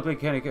 While it's unlikely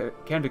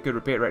Canada could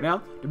repay it right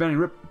now, demanding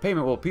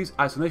repayment will appease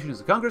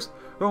isolationist in Congress,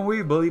 whom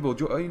we believe will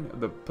join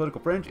the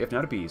political fringe, if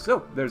not appease.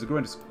 So, there's a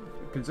growing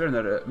concern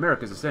that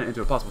America is descending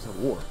into a possible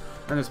civil war.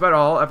 And despite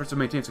all efforts to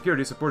maintain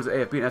security, supporters of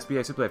AFP and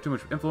SPA simply have too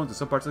much influence in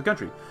some parts of the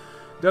country.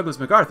 Douglas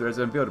MacArthur has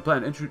unveiled a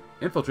plan to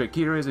infiltrate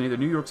key areas in either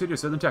New York City or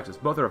southern Texas.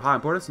 Both are of high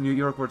importance. New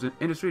York for its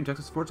industry and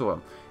Texas for its oil.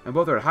 And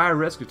both are at higher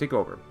risk to take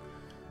over.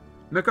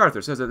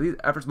 MacArthur says that these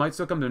efforts might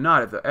still come to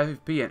naught if the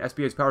AFP and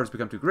SPA's powers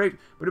become too great,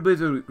 but he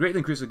believes it would greatly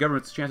increase the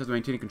government's chances of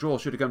maintaining control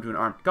should it come to an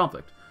armed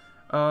conflict.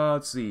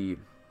 Let's see.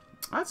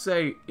 I'd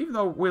say, even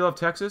though we love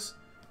Texas,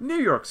 New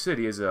York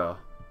City is a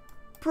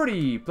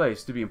pretty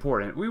place to be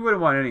important. We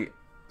wouldn't want any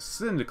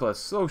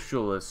syndicalist,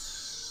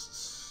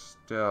 socialist,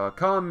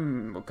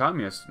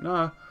 communist. No,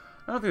 I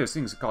don't think there's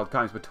things called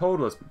communists, but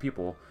totalist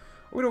people.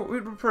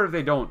 We'd prefer if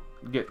they don't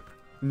get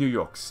New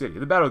York City.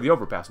 The Battle of the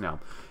Overpass now.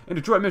 In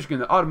Detroit, Michigan,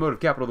 the automotive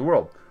capital of the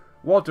world.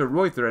 Walter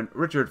Reuther and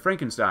Richard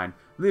Frankenstein,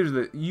 leaders of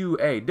the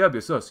UAW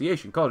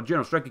Association, called a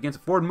general strike against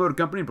the Ford Motor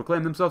Company and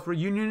proclaimed themselves for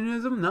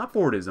unionism, not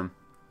Fordism,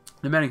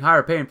 demanding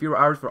higher pay and fewer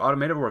hours for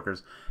automotive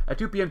workers. At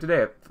 2 p.m.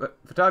 today, a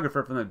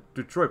photographer from the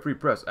Detroit Free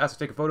Press asked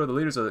to take a photo of the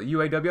leaders of the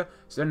UAW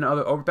standing on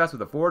the overpass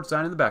with a Ford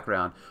sign in the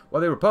background.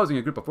 While they were posing,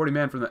 a group of 40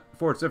 men from the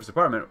Ford Service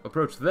Department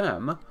approached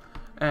them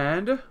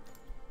and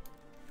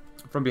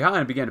from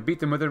behind began to beat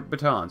them with their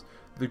batons.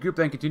 The group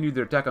then continued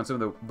their attack on some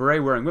of the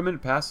beret-wearing women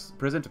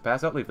present to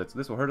pass out leaflets.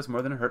 This will hurt us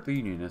more than it hurt the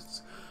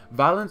Unionists.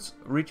 Violence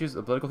reaches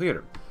the political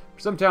theater.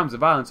 For some time, the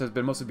violence has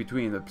been mostly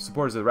between the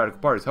supporters of the radical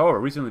parties. However,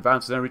 recently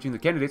violence is now reaching the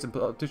candidates and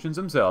politicians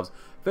themselves.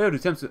 Failed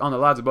attempts on the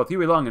lives of both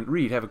Huey Long and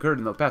Reed have occurred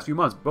in the past few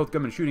months. Both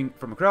gunmen shooting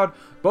from a crowd,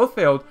 both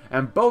failed,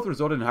 and both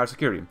resulted in higher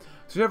security.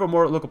 Several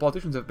more local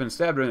politicians have been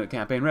stabbed during the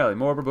campaign rally.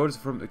 Moreover, voters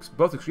from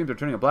both extremes are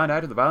turning a blind eye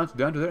to the violence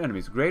done to their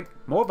enemies. Great,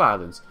 more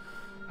violence.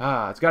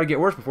 It's got to get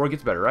worse before it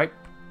gets better, right?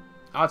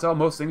 That's how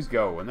most things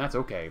go, and that's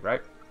okay,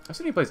 right? I've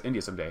seen him play as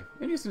India someday.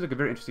 India seems like a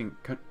very interesting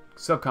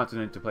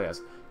subcontinent to play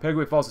as.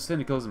 Paraguay falls to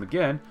syndicalism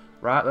again.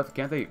 Right, left,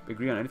 can't they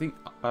agree on anything?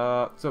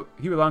 So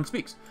Huey Long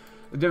speaks.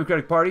 The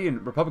Democratic Party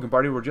and Republican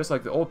Party were just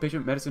like the old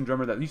patient medicine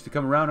drummer that used to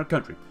come around our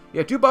country. He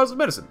had 2 bottles of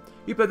medicine.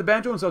 He played the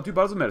banjo and sold 2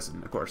 bottles of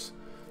medicine, of course.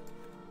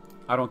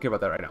 I don't care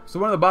about that right now. So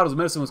one of the bottles of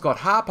medicine was called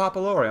High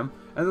Papillarium,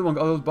 and the other one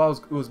of those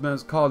bottles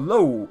was called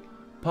Low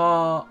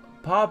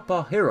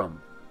Papahirum.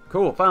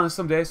 Cool. Finally,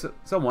 someday,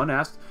 someone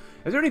asked,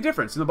 "Is there any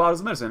difference in the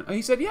bottles of medicine?" And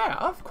he said, "Yeah,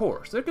 of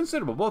course. They're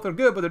considerable. Both are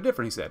good, but they're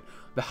different," he said.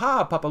 The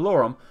High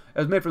Papillorum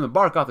is made from the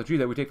bark off the tree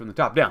that we take from the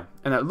top down,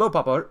 and that Low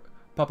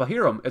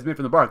Papahirum is made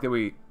from the bark that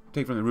we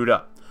take from the root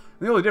up.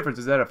 And the only difference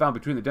is that I found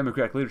between the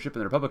Democratic leadership and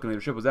the Republican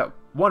leadership was that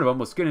one of them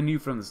was skinning you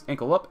from the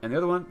ankle up, and the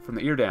other one from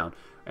the ear down.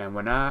 And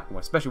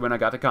especially when I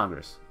got to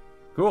Congress.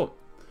 Cool.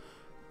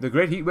 The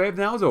great heat wave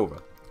now is over.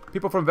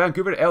 People from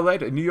Vancouver to LA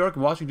to New York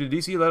and Washington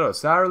D.C. let out a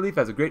sigh of relief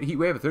as the great heat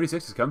wave of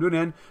 36 has come to an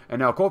end, and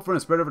now a cold front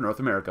has spread over North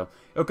America.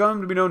 It'll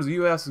come to be known as the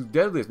U.S.'s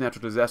deadliest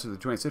natural disaster of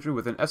the 20th century,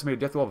 with an estimated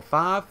death toll of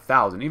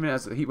 5,000. Even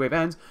as the heat wave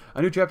ends,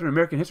 a new chapter in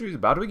American history is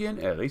about to begin.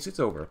 At least it's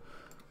over.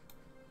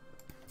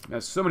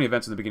 There's so many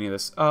events in the beginning of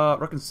this.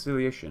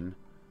 Reconciliation.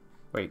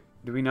 Wait,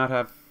 do we not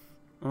have...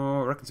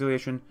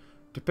 reconciliation.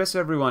 To piss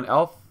everyone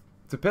off.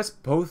 To piss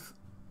both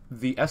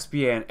the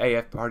SPA and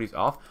AF parties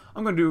off,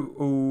 I'm going to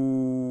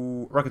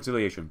do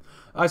reconciliation.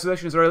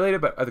 Isolations are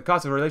related, but at the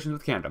cost of relations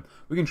with Canada.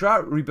 We can try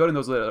rebuilding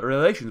those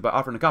relations by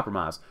offering a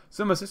compromise.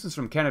 Some assistance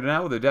from Canada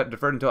now, with the debt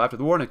deferred until after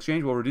the war. In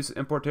exchange, will reduce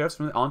import tariffs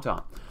from the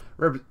Entente.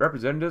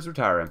 Representatives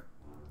retiring.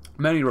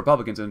 Many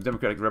Republicans and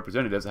Democratic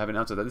representatives have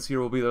announced that this year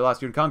will be their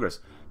last year in Congress.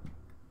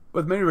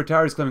 With many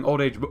retirees claiming old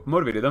age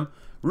motivated them,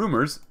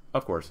 rumors,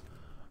 of course,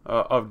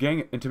 of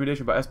gang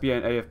intimidation by SBA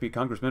and AFP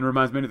congressmen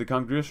reminds many of the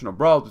congressional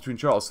brawls between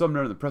Charles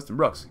Sumner and Preston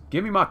Brooks.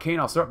 Give me my cane,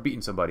 I'll start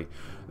beating somebody.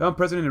 The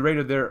unprecedented rate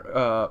of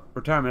their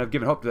retirement have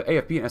given hope to the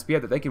AFP and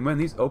SBA that they can win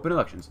these open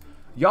elections.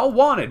 Y'all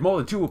wanted more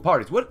than 2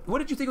 parties. What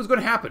did you think was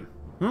going to happen?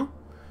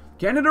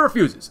 Canada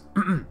refuses.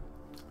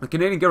 The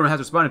Canadian government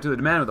has responded to the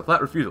demand with a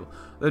flat refusal.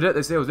 The debt,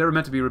 they say, was never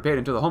meant to be repaid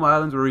until the home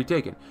islands were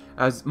retaken,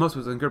 as most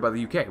was incurred by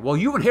the UK. Well,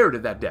 you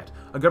inherited that debt,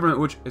 a government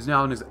which is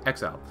now in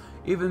exile.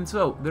 Even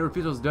so, their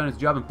refusal has done its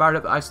job and fired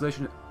up the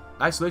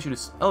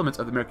isolationist elements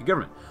of the American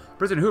government.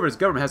 President Hoover's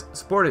government has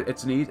supported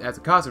its needs at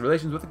the cost of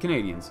relations with the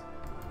Canadians.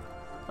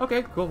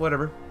 Okay, cool,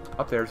 whatever.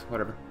 Up there's,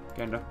 whatever.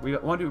 Canada. We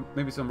want to do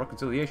maybe some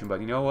reconciliation,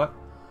 but you know what?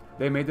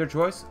 They made their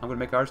choice. I'm going to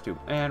make ours too.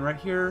 And right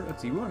here,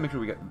 let's see. We want to make sure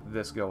we get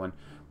this going.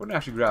 We're going to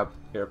actually grab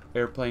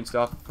airplane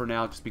stuff for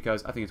now, just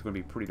because I think it's going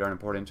to be pretty darn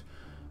important.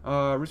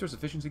 Resource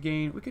efficiency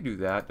gain. We could do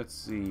that. Let's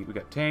see. We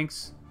got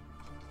tanks,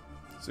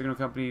 signal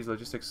companies,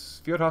 logistics,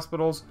 field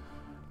hospitals.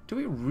 Do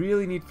we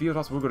really need field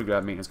hospitals? We're going to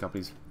grab maintenance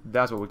companies.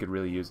 That's what we could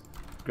really use.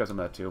 Grab some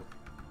of that too.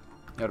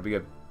 That'll be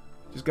good.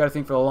 Just got to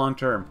think for the long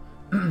term,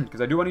 because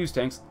I do want to use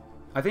tanks.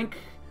 I think.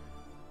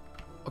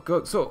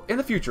 Okay, so in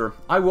the future,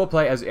 I will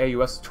play as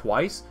AUS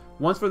twice.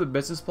 Once for the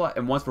business plot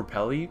and once for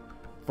Peli,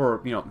 for,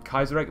 you know,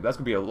 Kaiserreich. That's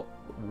going to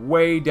be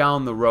way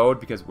down the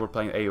road because we're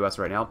playing AUS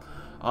right now.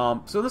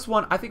 So this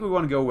one, I think we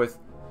want to go with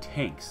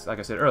tanks, like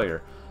I said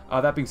earlier.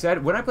 That being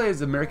said, when I play as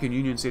the American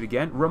Union State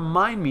again,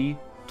 remind me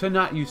to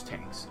not use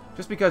tanks.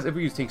 Just because if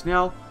we use tanks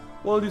now,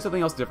 we'll do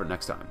something else different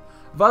next time.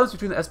 Violence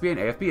between the SBA and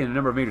AFP in a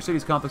number of major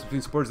cities, conflicts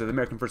between supporters of the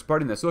American First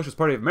Party and the Socialist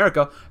Party of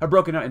America have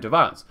broken out into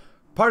violence.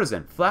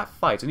 Partisan, flat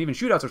fights, and even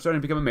shootouts are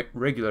starting to become a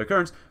regular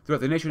occurrence throughout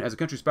the nation as the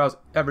country spirals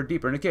ever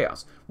deeper into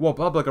chaos. While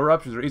public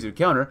eruptions are easy to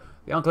counter,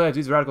 the enclaves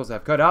these radicals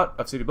have cut out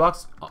of city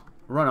blocks,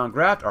 run on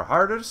graft, are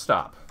harder to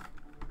stop.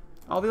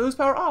 Oh, they lose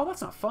power? Oh,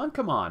 that's not fun.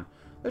 Come on.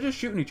 They're just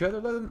shooting each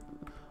other.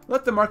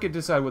 Let the market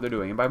decide what they're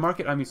doing. And by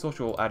market, I mean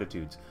social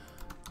attitudes.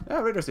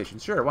 Radar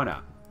stations. Sure, why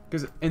not?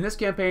 Because in this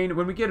campaign,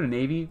 when we get a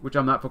navy, which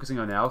I'm not focusing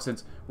on now,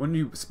 since when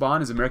you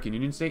spawn as American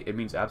Union State, it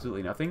means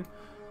absolutely nothing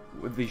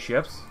with these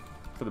ships,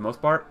 for the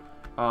most part.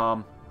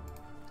 I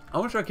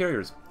want to try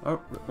carriers. I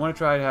want to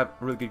try to have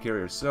really good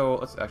carriers. So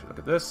let's actually look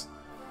at this.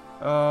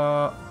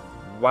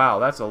 Wow,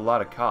 that's a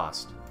lot of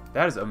cost.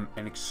 That is an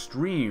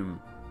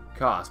extreme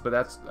cost, but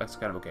that's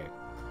kind of okay.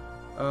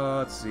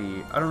 Let's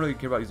see. I don't really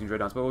care about using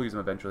dreadnoughts, but we'll use them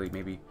eventually,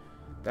 maybe.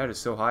 That is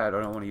so high, I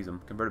don't want to use them.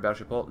 Converted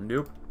battleship hull?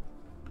 Nope.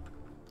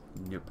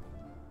 Nope.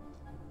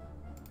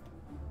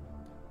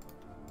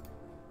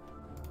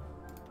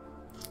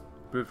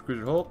 Improved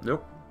cruiser hull?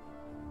 Nope.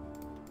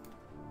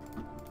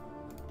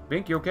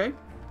 Bink, you okay?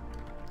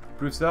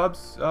 Improved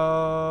subs?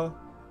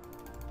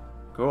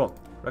 Cool.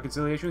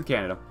 Reconciliation with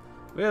Canada.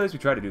 Well, at least we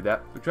try to do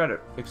that. We try to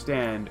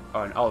extend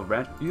an olive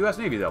branch. The U.S.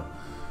 Navy, though.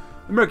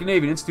 The American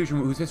Navy, an institution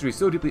whose history is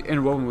so deeply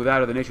interwoven with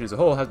that of the nation as a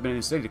whole, has been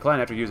in steady decline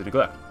after years of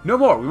neglect. No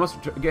more! We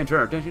must again turn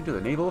our attention to the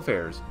naval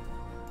affairs.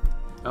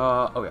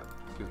 Oh yeah.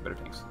 Give us better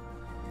tanks.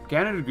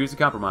 Canada agrees to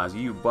compromise,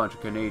 you bunch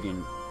of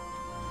Canadian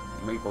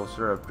maple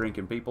syrup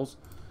drinking peoples.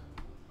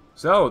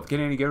 So, the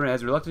Canadian government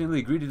has reluctantly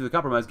agreed to the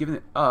compromise, giving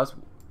us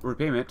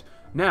repayment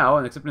now,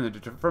 and accepting the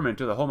deferment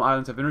until the home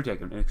islands have been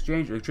retaken. In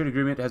exchange, a trade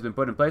agreement has been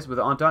put in place with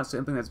the Entente,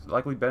 something that's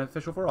likely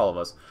beneficial for all of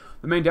us.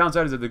 The main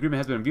downside is that the agreement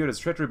has been viewed as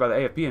treachery by the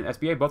AFP and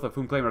SBA, both of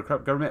whom claim our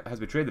government has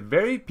betrayed the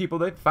very people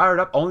they fired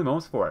up only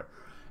moments for it.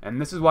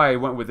 And this is why I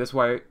went with this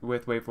way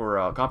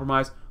for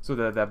compromise, so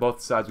that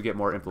both sides would get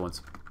more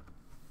influence.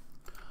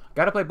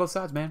 Gotta play both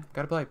sides, man.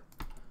 Gotta play.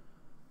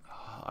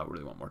 I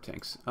really want more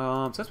tanks.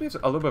 Since we have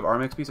a little bit of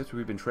army XP, since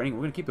we've been training, we're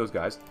going to keep those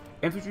guys.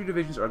 Infantry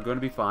divisions are going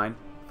to be fine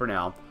for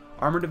now.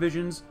 Armor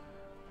divisions,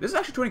 this is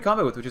actually 20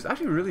 combat width, which is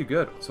actually really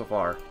good so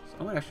far. So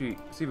I'm going to actually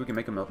see if we can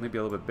make them maybe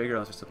a little bit bigger,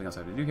 unless there's something else I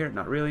have to do here.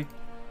 Not really.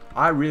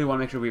 I really want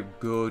to make sure we have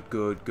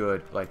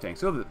good light tanks.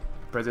 So the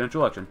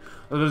presidential election.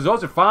 The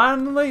results are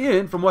finally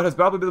in from what has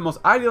probably been the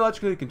most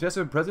ideologically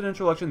contested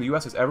presidential election the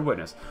U.S. has ever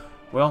witnessed.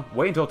 Well,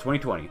 wait until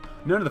 2020.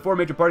 None of the four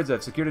major parties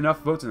have secured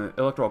enough votes in the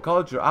Electoral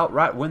College to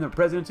outright win the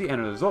presidency,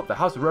 and as a result, the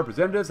House of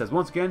Representatives has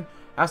once again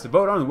asked to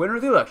vote on the winner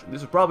of the election.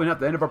 This is probably not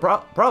the end of our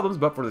problems,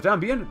 but for the time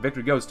being,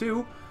 victory goes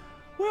to...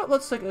 Well,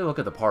 let's take a look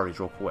at the parties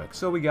real quick.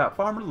 So we got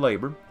Farmer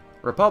Labor,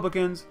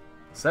 Republicans,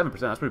 7%,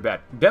 that's pretty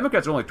bad.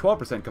 Democrats are only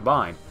 12%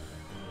 combined.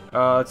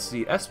 Let's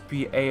see,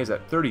 SPA is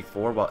at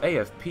 34, while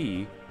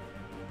AFP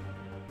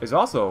is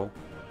also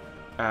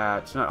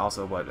at, not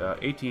also, but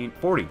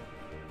 40.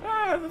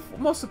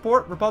 Most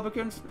support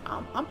Republicans.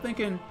 I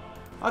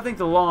think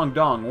the long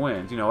dong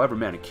wins. You know, every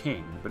man a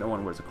king, but no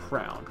one wears a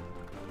crown.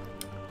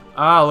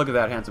 Ah, look at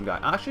that handsome guy.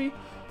 Actually,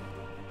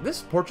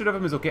 this portrait of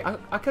him is okay. I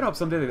kind of hope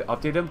someday they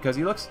update him, because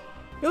he looks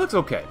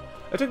okay.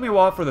 It took me a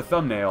while for the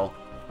thumbnail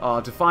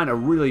to find a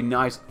really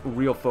nice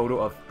real photo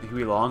of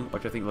Huey Long,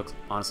 which I think looks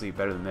honestly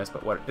better than this,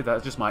 but what,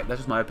 that's just my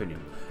opinion.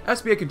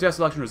 SBA contests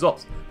election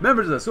results.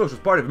 Members of the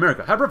Socialist Party of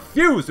America have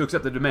refused to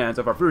accept the demands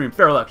of our free and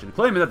fair election,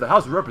 claiming that the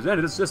House of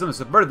Representatives system has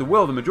subverted the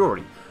will of the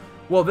majority.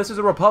 Well, this is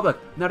a republic,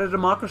 not a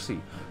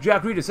democracy.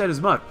 Jack Reed has said as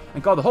much,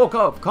 and called the whole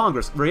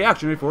Congress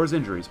reactionary for his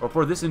injuries, or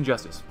for this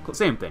injustice.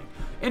 Same thing.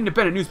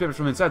 Independent newspapers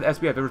from inside the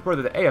SBF have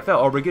reported that the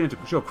AFL are beginning to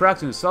show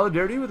cracks in his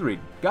solidarity with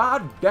Reed.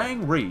 God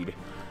dang Reed.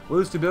 Will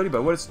lose stability,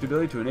 but what is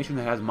stability to a nation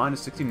that has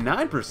minus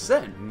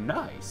 69%?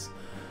 Nice.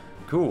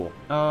 Cool.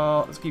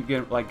 Let's keep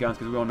getting light guns,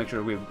 because we want to make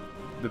sure we have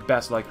the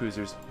best light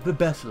cruisers. The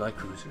best light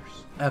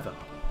cruisers ever.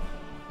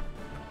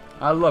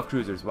 I love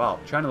cruisers. Wow,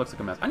 China looks like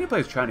a mess. I need to play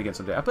as China again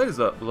someday. I played as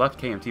the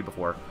left KMT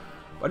before,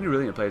 but I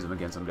really need to play as them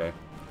again someday.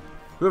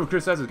 Hoover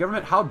criticizes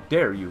government? How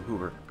dare you,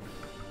 Hoover?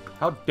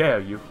 How dare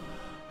you?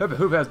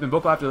 Hoover has been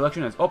vocal after the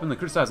election and has openly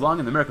criticized Long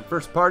and the American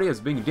First Party as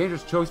being a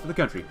dangerous choice for the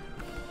country.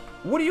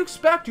 What do you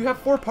expect? You have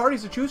 4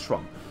 parties to choose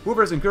from.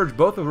 Hoover has encouraged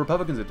both the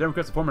Republicans and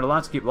Democrats to form an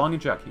alliance to keep Long in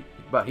check,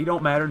 but he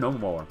don't matter no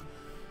more.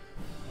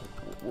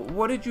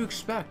 What did you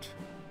expect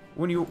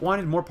when you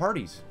wanted more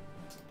parties?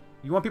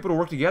 You want people to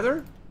work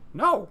together?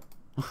 No.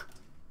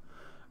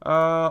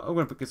 I'm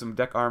gonna get some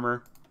deck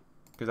armor,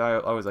 because I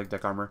always like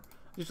deck armor,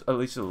 just at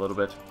least a little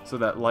bit, so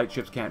that light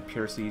ships can't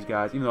pierce these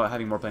guys. Even though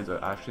having more planes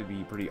would actually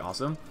be pretty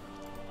awesome.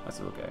 That's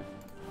okay.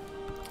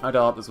 I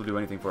doubt this will do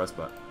anything for us,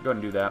 but go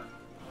ahead and do that.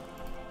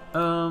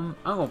 I'm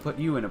gonna put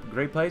you in a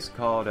great place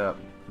called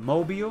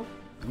Mobile.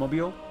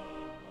 Mobile.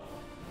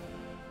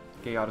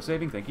 Okay, auto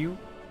saving. Thank you.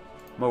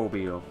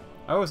 Mobile.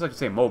 I always like to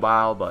say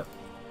mobile, but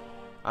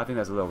I think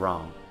that's a little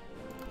wrong.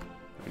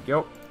 There we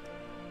go.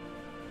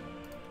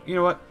 You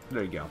know what?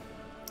 There you go.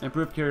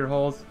 Improved carrier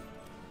hulls.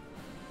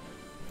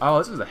 Oh,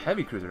 this is a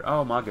heavy cruiser.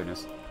 Oh my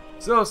goodness.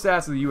 So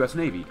stats of the U.S.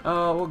 Navy.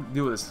 We'll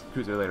deal with this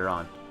cruiser later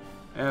on.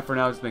 And for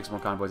now, just make some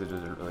more convoys. It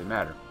doesn't really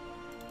matter.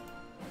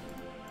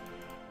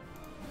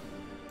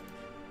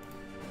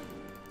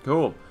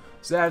 Cool.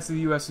 Status of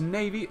the U.S.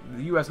 Navy.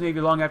 The U.S.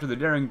 Navy, long after the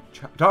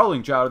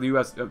darling child of the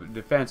U.S.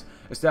 defense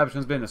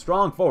establishment, has been a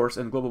strong force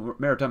in global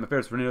maritime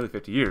affairs for nearly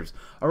 50 years.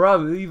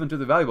 Arrival even to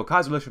the valuable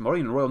Kaiserreich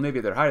Marine and Royal Navy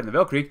at their height in the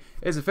Bell Creek,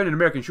 is defended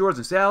American shores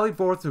and sallied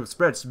forth to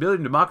spread stability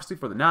and democracy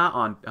for the nigh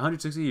on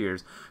 160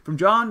 years. From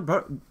John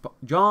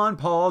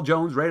Paul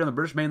Jones' raid on the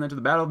British mainland to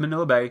the Battle of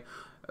Manila Bay,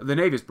 the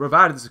Navy has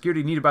provided the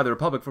security needed by the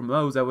Republic from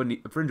those that would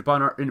infringe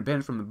upon our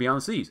independence from beyond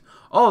the seas.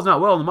 All is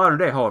not well in the modern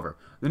day, however.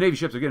 The Navy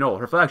ships are getting old.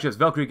 Her flagships,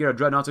 Valkyrie-era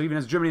dreadnoughts, even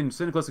as Germany and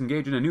Syndicalists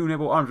engage in a new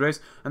naval arms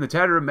race, and the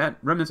tattered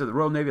remnants of the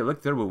Royal Navy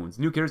lick their wounds.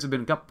 New carriers have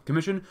been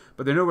commissioned,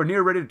 but they're nowhere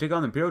near ready to take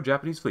on the Imperial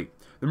Japanese fleet.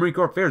 The Marine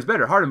Corps fares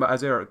better, hardened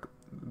as they are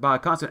by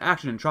constant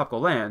action in tropical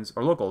lands,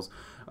 or locals,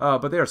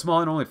 but they are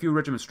small and only a few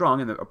regiments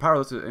strong, and are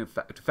powerless to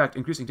effect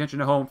increasing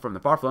tension at home from the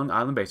far-flung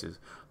island bases.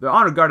 The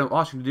Honor Guard in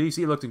Washington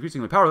D.C. looks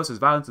increasingly powerless as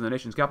violence in the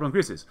nation's capital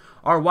increases.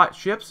 Our white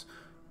ships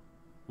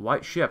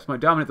might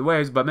dominate the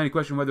waves, but many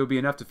question whether it will be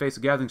enough to face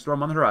the gathering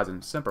storm on the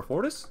horizon. Semper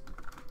Fortis?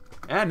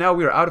 And now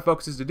we are out of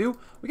focuses to do.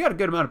 We got a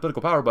good amount of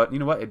political power, but you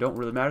know what? It don't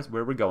really matter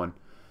where we're going.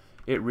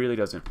 It really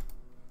doesn't.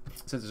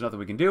 Since there's nothing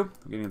we can do,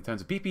 we're getting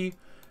tons of PP.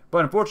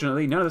 But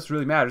unfortunately, none of this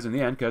really matters in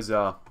the end, because,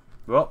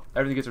 well,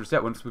 everything gets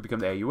reset once we become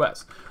the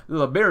AUS. The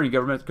Liberian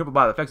government, crippled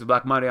by the effects of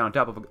Black Monday on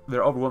top of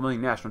their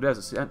overwhelming national debt,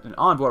 sent an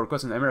envoy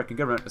requesting the American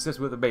government assist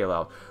with a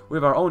bailout. We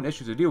have our own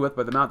issues to deal with,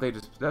 but the amount they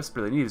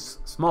desperately need is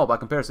small by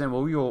comparison.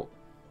 Well,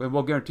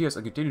 will guarantee us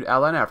a continued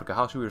ally in Africa.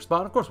 How should we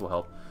respond? Of course we'll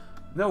help.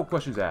 No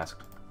questions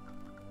asked.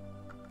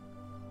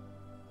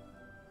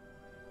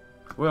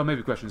 Well,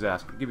 maybe questions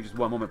asked. Give me just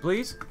one moment,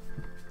 please.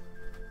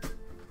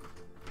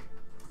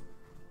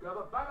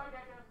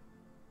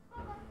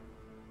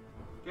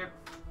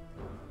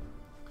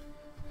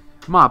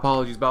 My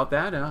apologies about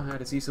that. I had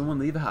to see someone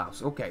leave the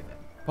house. Okay, then.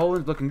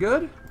 Poland's looking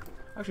good.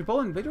 Actually,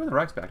 Poland, they're doing the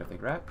Reichspakt, I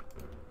think, right?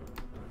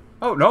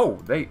 Oh, no.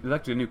 They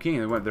elected a new king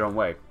and they went their own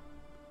way.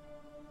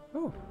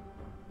 Oh.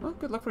 Well,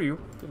 good luck for you.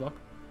 Good luck.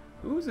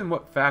 Who's in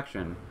what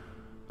faction?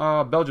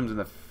 Belgium's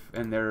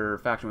in their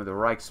faction with the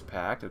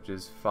Reichspakt, which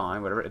is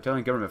fine. Whatever.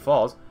 Italian government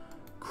falls.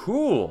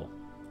 Cool.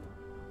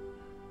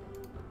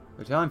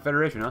 Italian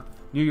Federation, huh?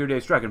 New Year Day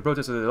strike. In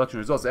protest of the election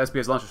results, the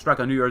SPS launched a strike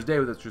on New Year's Day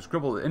which has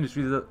crippled the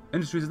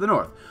industries of the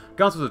North.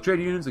 Councils of trade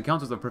unions and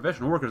councils of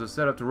professional workers are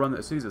set up to run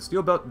the cities of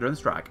Steel Belt during the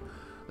strike.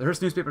 The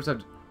Hearst newspapers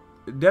have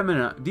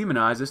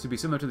demonized this to be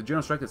similar to the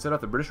general strike that set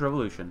off the British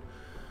Revolution.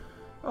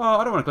 Oh,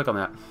 I don't want to click on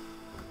that.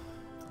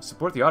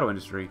 Support the auto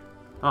industry.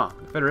 Huh.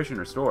 The Federation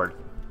restored.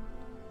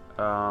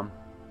 I've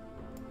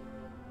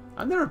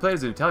never played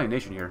as an Italian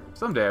nation here.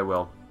 Someday I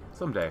will.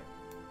 Someday.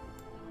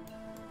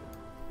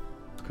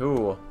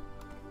 Cool.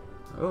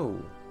 Oh,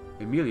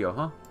 Emilio,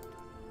 huh?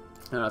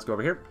 And let's go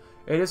over here.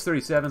 It is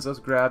 37, so let's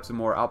grab some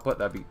more output.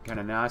 That'd be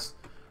kind of nice.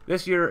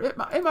 This year, it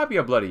might be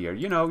a bloody year.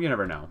 You know, you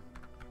never know.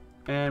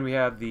 And we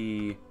have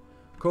the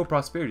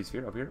co-prosperity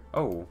sphere over here.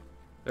 Oh,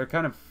 they're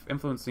kind of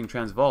influencing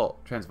Transamur,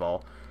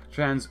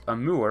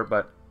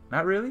 but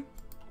not really.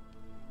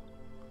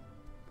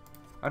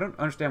 I don't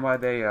understand why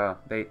they.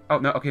 Oh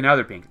no, okay, now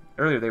they're pink.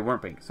 Earlier they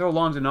weren't pink. So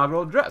Long's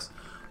inaugural address.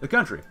 The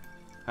country,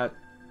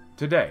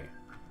 today,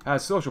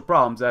 has social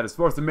problems that has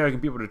forced American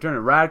people to turn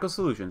to radical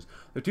solutions.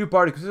 The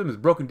two-party system is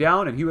broken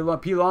down, and Huey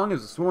P. Long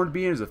is sworn to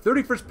be in as the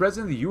 31st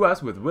president of the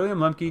U.S., with William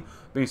Lemke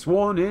being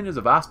sworn in as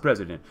a vice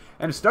president.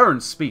 In a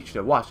stern speech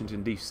to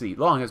Washington, D.C.,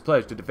 Long has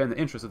pledged to defend the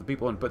interests of the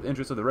people and put the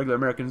interests of the regular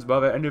Americans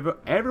above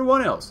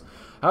everyone else.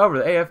 However,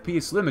 the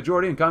AFP's slim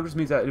majority in Congress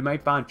means that it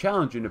might find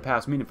challenging to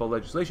pass meaningful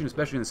legislation,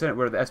 especially in the Senate,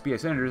 where the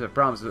SBA senators have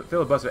promised to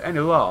filibuster any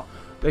law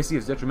they see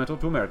as detrimental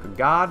to America.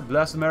 God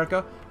bless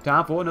America.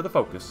 Time for another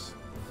focus.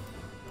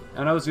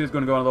 I know this video is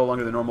going to go on a little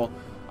longer than normal.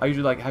 I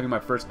usually like having my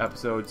first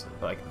episodes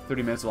like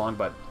 30 minutes long,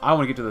 but I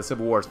want to get to the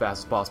Civil War as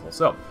fast as possible.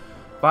 So,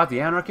 fight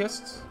the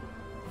anarchists,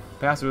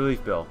 pass the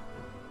relief bill.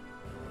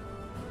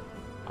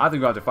 I think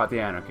we'll have to fight the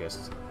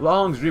anarchists.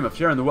 Long's dream of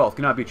sharing the wealth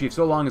cannot be achieved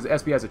so long as the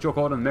SBA has a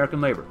chokehold on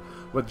American labor.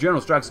 With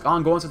general strikes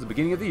ongoing since the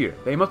beginning of the year,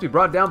 they must be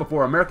brought down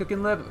before America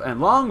can live,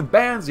 and Long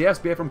bans the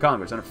SBA from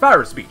Congress. In a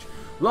fiery speech,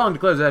 Long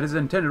declares that his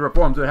intended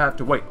reforms would have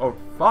to wait. Of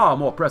far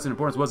more pressing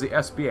importance was the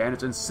SBA and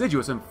its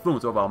insidious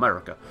influence over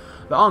America.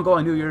 The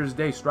ongoing New Year's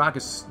Day strike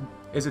is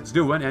its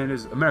doing, and it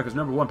is America's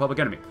 #1 public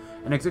enemy.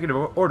 An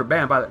executive order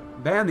banned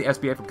the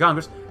SBA from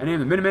Congress and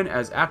named the Minutemen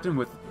as acting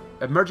with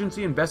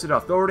emergency invested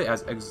authority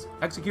as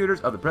executors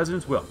of the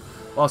president's will.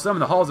 While some in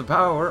the halls of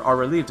power are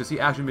relieved to see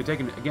action be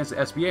taken against the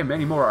SBA,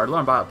 many more are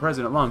alarmed by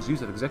President Long's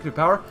use of executive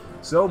power.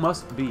 So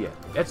must be it.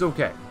 It's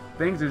okay.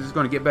 Things are just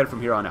going to get better from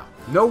here on out.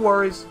 No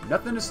worries.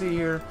 Nothing to see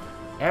here.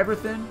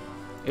 Everything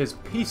is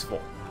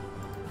peaceful.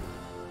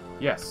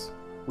 Yes.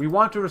 We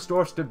want to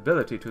restore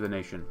stability to the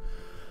nation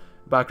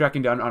by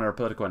cracking down on our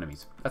political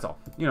enemies. That's all.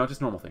 You know, just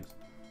normal things.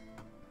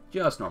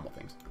 Just normal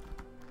things.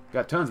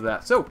 Got tons of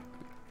that. So,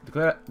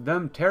 declare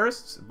them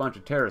terrorists, a bunch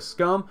of terrorist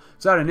scum.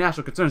 Citing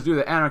national concerns due to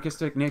the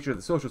anarchistic nature of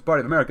the Socialist Party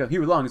of America,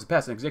 Huey Long has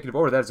passed an executive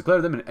order that has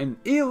declared them an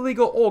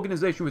illegal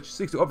organization which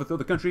seeks to overthrow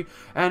the country,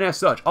 and as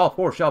such, all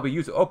force shall be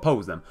used to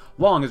oppose them.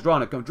 Long has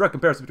drawn a direct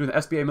comparison between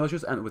the SPA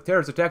militias and with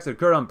terrorist attacks that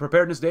occurred on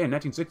Preparedness Day in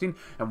 1916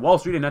 and Wall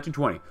Street in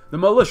 1920. The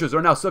militias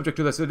are now subject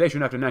to the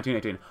Sedation Act of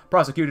 1918,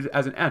 prosecuted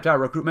as an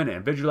anti-recruitment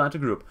and vigilante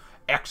group.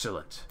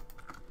 Excellent.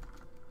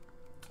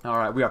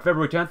 Alright, we are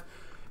February 10th.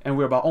 And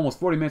we're about almost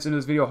 40 minutes into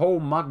this video. Oh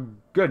my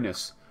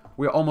goodness.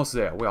 We are almost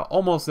there. We are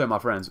almost there, my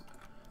friends.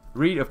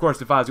 Reed, of course,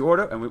 defies the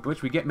order, and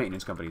which we get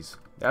maintenance companies.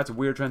 That's a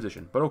weird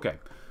transition, but okay.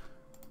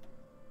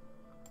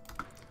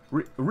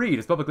 Reed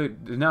has publicly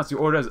denounced the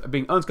order as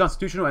being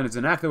unconstitutional and is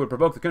an act that would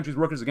provoke the country's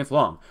workers against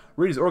Long.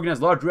 Reed has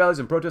organized large rallies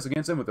and protests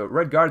against him with a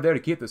Red Guard there to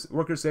keep the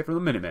workers safe from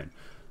the Minutemen.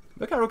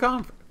 Look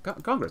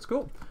at Congress.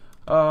 Cool.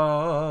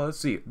 Let's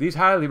see. These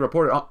highly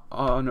reported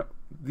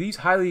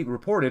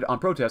on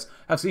protests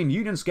have seen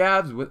Union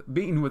scabs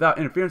beaten without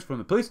interference from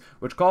the police,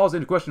 which calls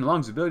into question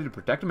Long's ability to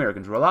protect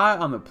Americans. Rely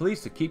on the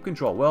police to keep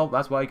control. Well,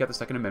 that's why you got the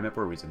Second Amendment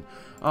for a reason.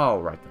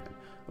 All right, then.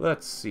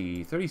 Let's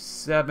see.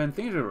 37.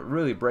 Things are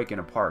really breaking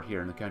apart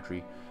here in the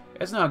country.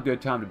 It's not a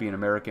good time to be an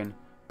American,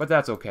 but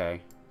that's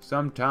okay.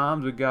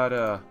 Sometimes we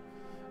gotta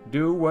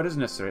do what is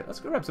necessary. Let's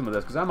grab some of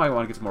this, because I might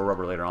want to get some more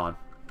rubber later on.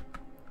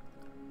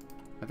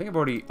 I think I've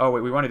already... Oh,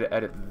 wait, we wanted to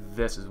edit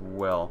this as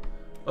well.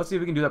 Let's see if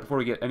we can do that before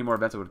we get any more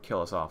events that would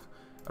kill us off.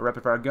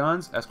 Rapid-fire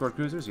guns, escort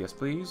cruisers, yes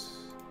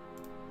please.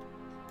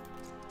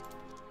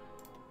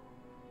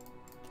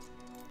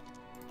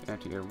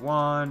 Anti-air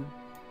 1.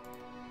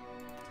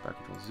 Fire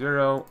control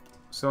 0.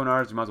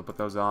 Sonars, you might as well put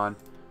those on.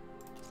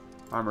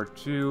 Armor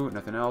 2,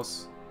 nothing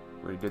else.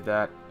 We already did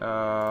that.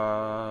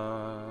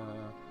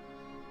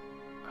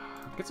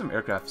 Get some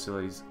aircraft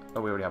facilities.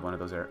 Oh, we already have one of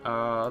those there.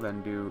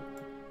 Then do...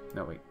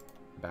 No, wait.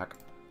 Back.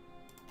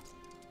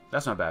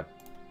 That's not bad.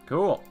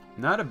 Cool.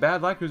 Not a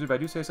bad light cruiser if I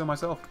do say so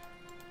myself.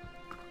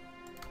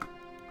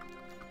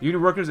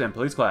 Union workers and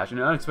police clash. In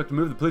an unexpected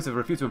move, the police have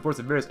refused to enforce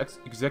the various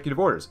executive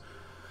orders.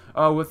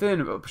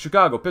 Within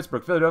Chicago,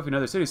 Pittsburgh, Philadelphia, and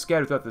other cities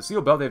scattered throughout the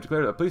Seal Belt, they have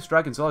declared a police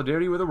strike in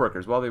solidarity with the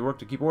workers. While they work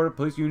to keep order,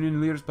 police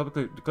union leaders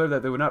publicly declared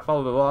that they would not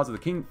follow the laws of the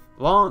King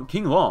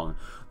Long.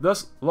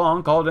 Thus,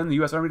 Long called in the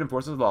U.S. Army to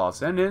enforce his laws.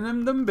 Send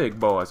in them big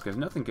boys, because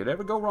nothing could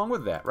ever go wrong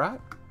with that, right?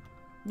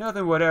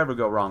 Nothing would ever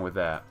go wrong with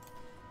that.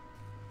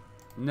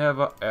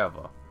 Never,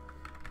 ever.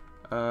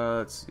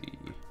 Let's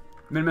see.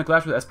 Minutemen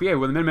clashed with the SPA.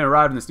 When the Minutemen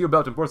arrived in the Steel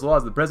Belt to enforce the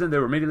laws of the President, they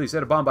were immediately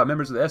set upon by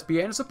members of the SPA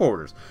and its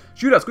supporters.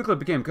 Shootouts quickly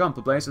became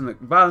commonplace, and the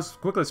violence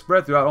quickly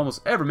spread throughout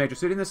almost every major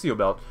city in the Steel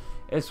Belt.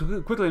 It's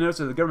quickly noticed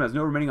that the government has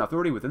no remaining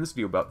authority within the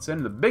Steel Belt,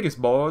 sending the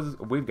biggest boys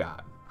we've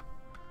got.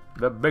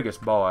 The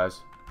biggest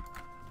boys.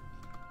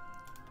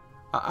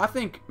 I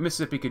think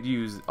Mississippi could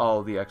use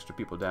all the extra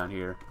people down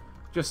here.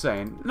 Just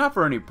saying. Not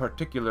for any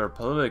particular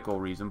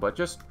political reason, but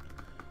just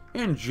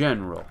in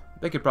general.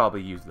 They could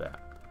probably use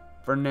that.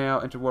 For now,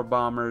 interwar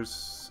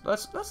bombers.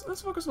 Let's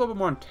focus a little bit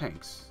more on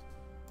tanks.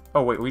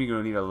 Oh wait, we're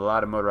going to need a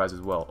lot of motorized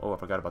as well. Oh, I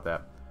forgot about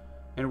that.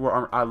 Interwar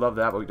armor. I love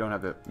that, but we don't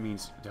have the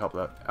means to help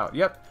that out.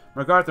 Yep.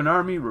 MacArthur and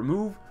Army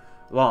remove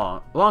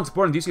Long. Long's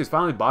support in D.C. has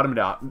finally bottomed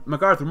out.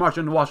 MacArthur marched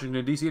into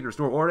Washington D.C. to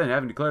restore order, and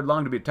having declared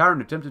Long to be a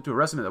tyrant, attempted to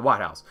arrest him at the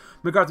White House.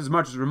 MacArthur's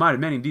marches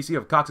reminded many in D.C.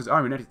 of Cox's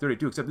army in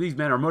 1932, except these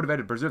men are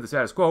motivated to preserve the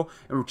status quo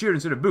and were cheered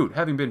instead of booed.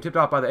 Having been tipped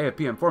off by the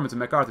AFP informants of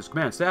MacArthur's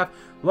command staff,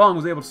 Long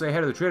was able to stay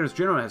ahead of the traitors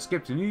general and has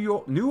escaped to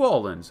New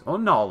Orleans.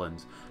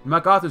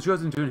 MacArthur has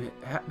chosen to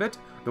inhabit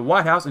the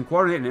White House and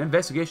coordinate an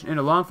investigation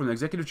into Long from the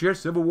executive chair.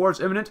 Civil war is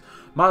imminent.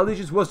 My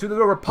allegiance was to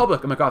the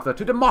Republic of MacArthur,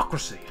 to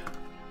democracy.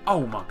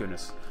 Oh my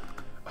goodness.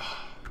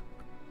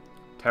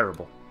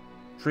 Terrible.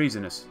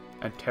 Treasonous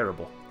and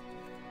terrible.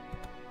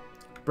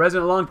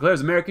 President Long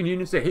declares American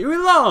Union State. Huey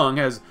Long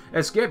has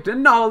escaped to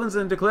New Orleans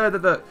and declared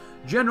that the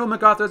General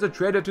MacArthur is a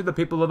traitor to the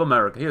people of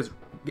America. He has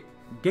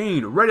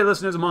gained ready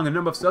listeners among a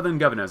number of Southern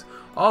governors,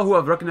 all who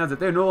have recognized that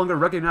they no longer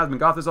recognize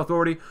MacArthur's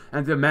authority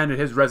and demanded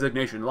his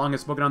resignation. Long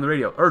has spoken on the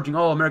radio, urging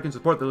all Americans to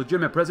support the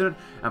legitimate president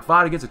and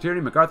fight against the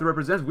tyranny MacArthur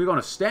represents. We're going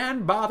to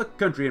stand by the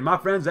country. And my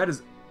friends, that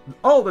is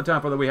all the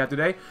time for that we have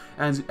today.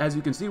 And as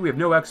you can see, we have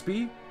no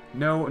XP,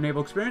 no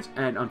naval experience,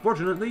 and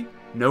unfortunately,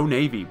 no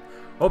Navy.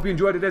 Hope you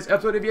enjoyed today's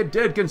episode. If you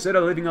did,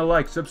 consider leaving a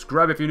like,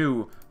 subscribe if you're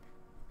new.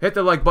 Hit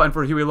the like button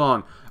for Huey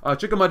Long.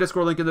 Check out my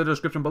Discord link in the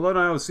description below, and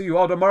I will see you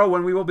all tomorrow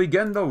when we will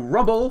begin the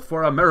rumble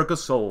for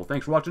America's soul.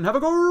 Thanks for watching. Have a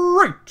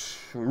great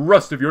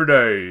rest of your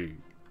day.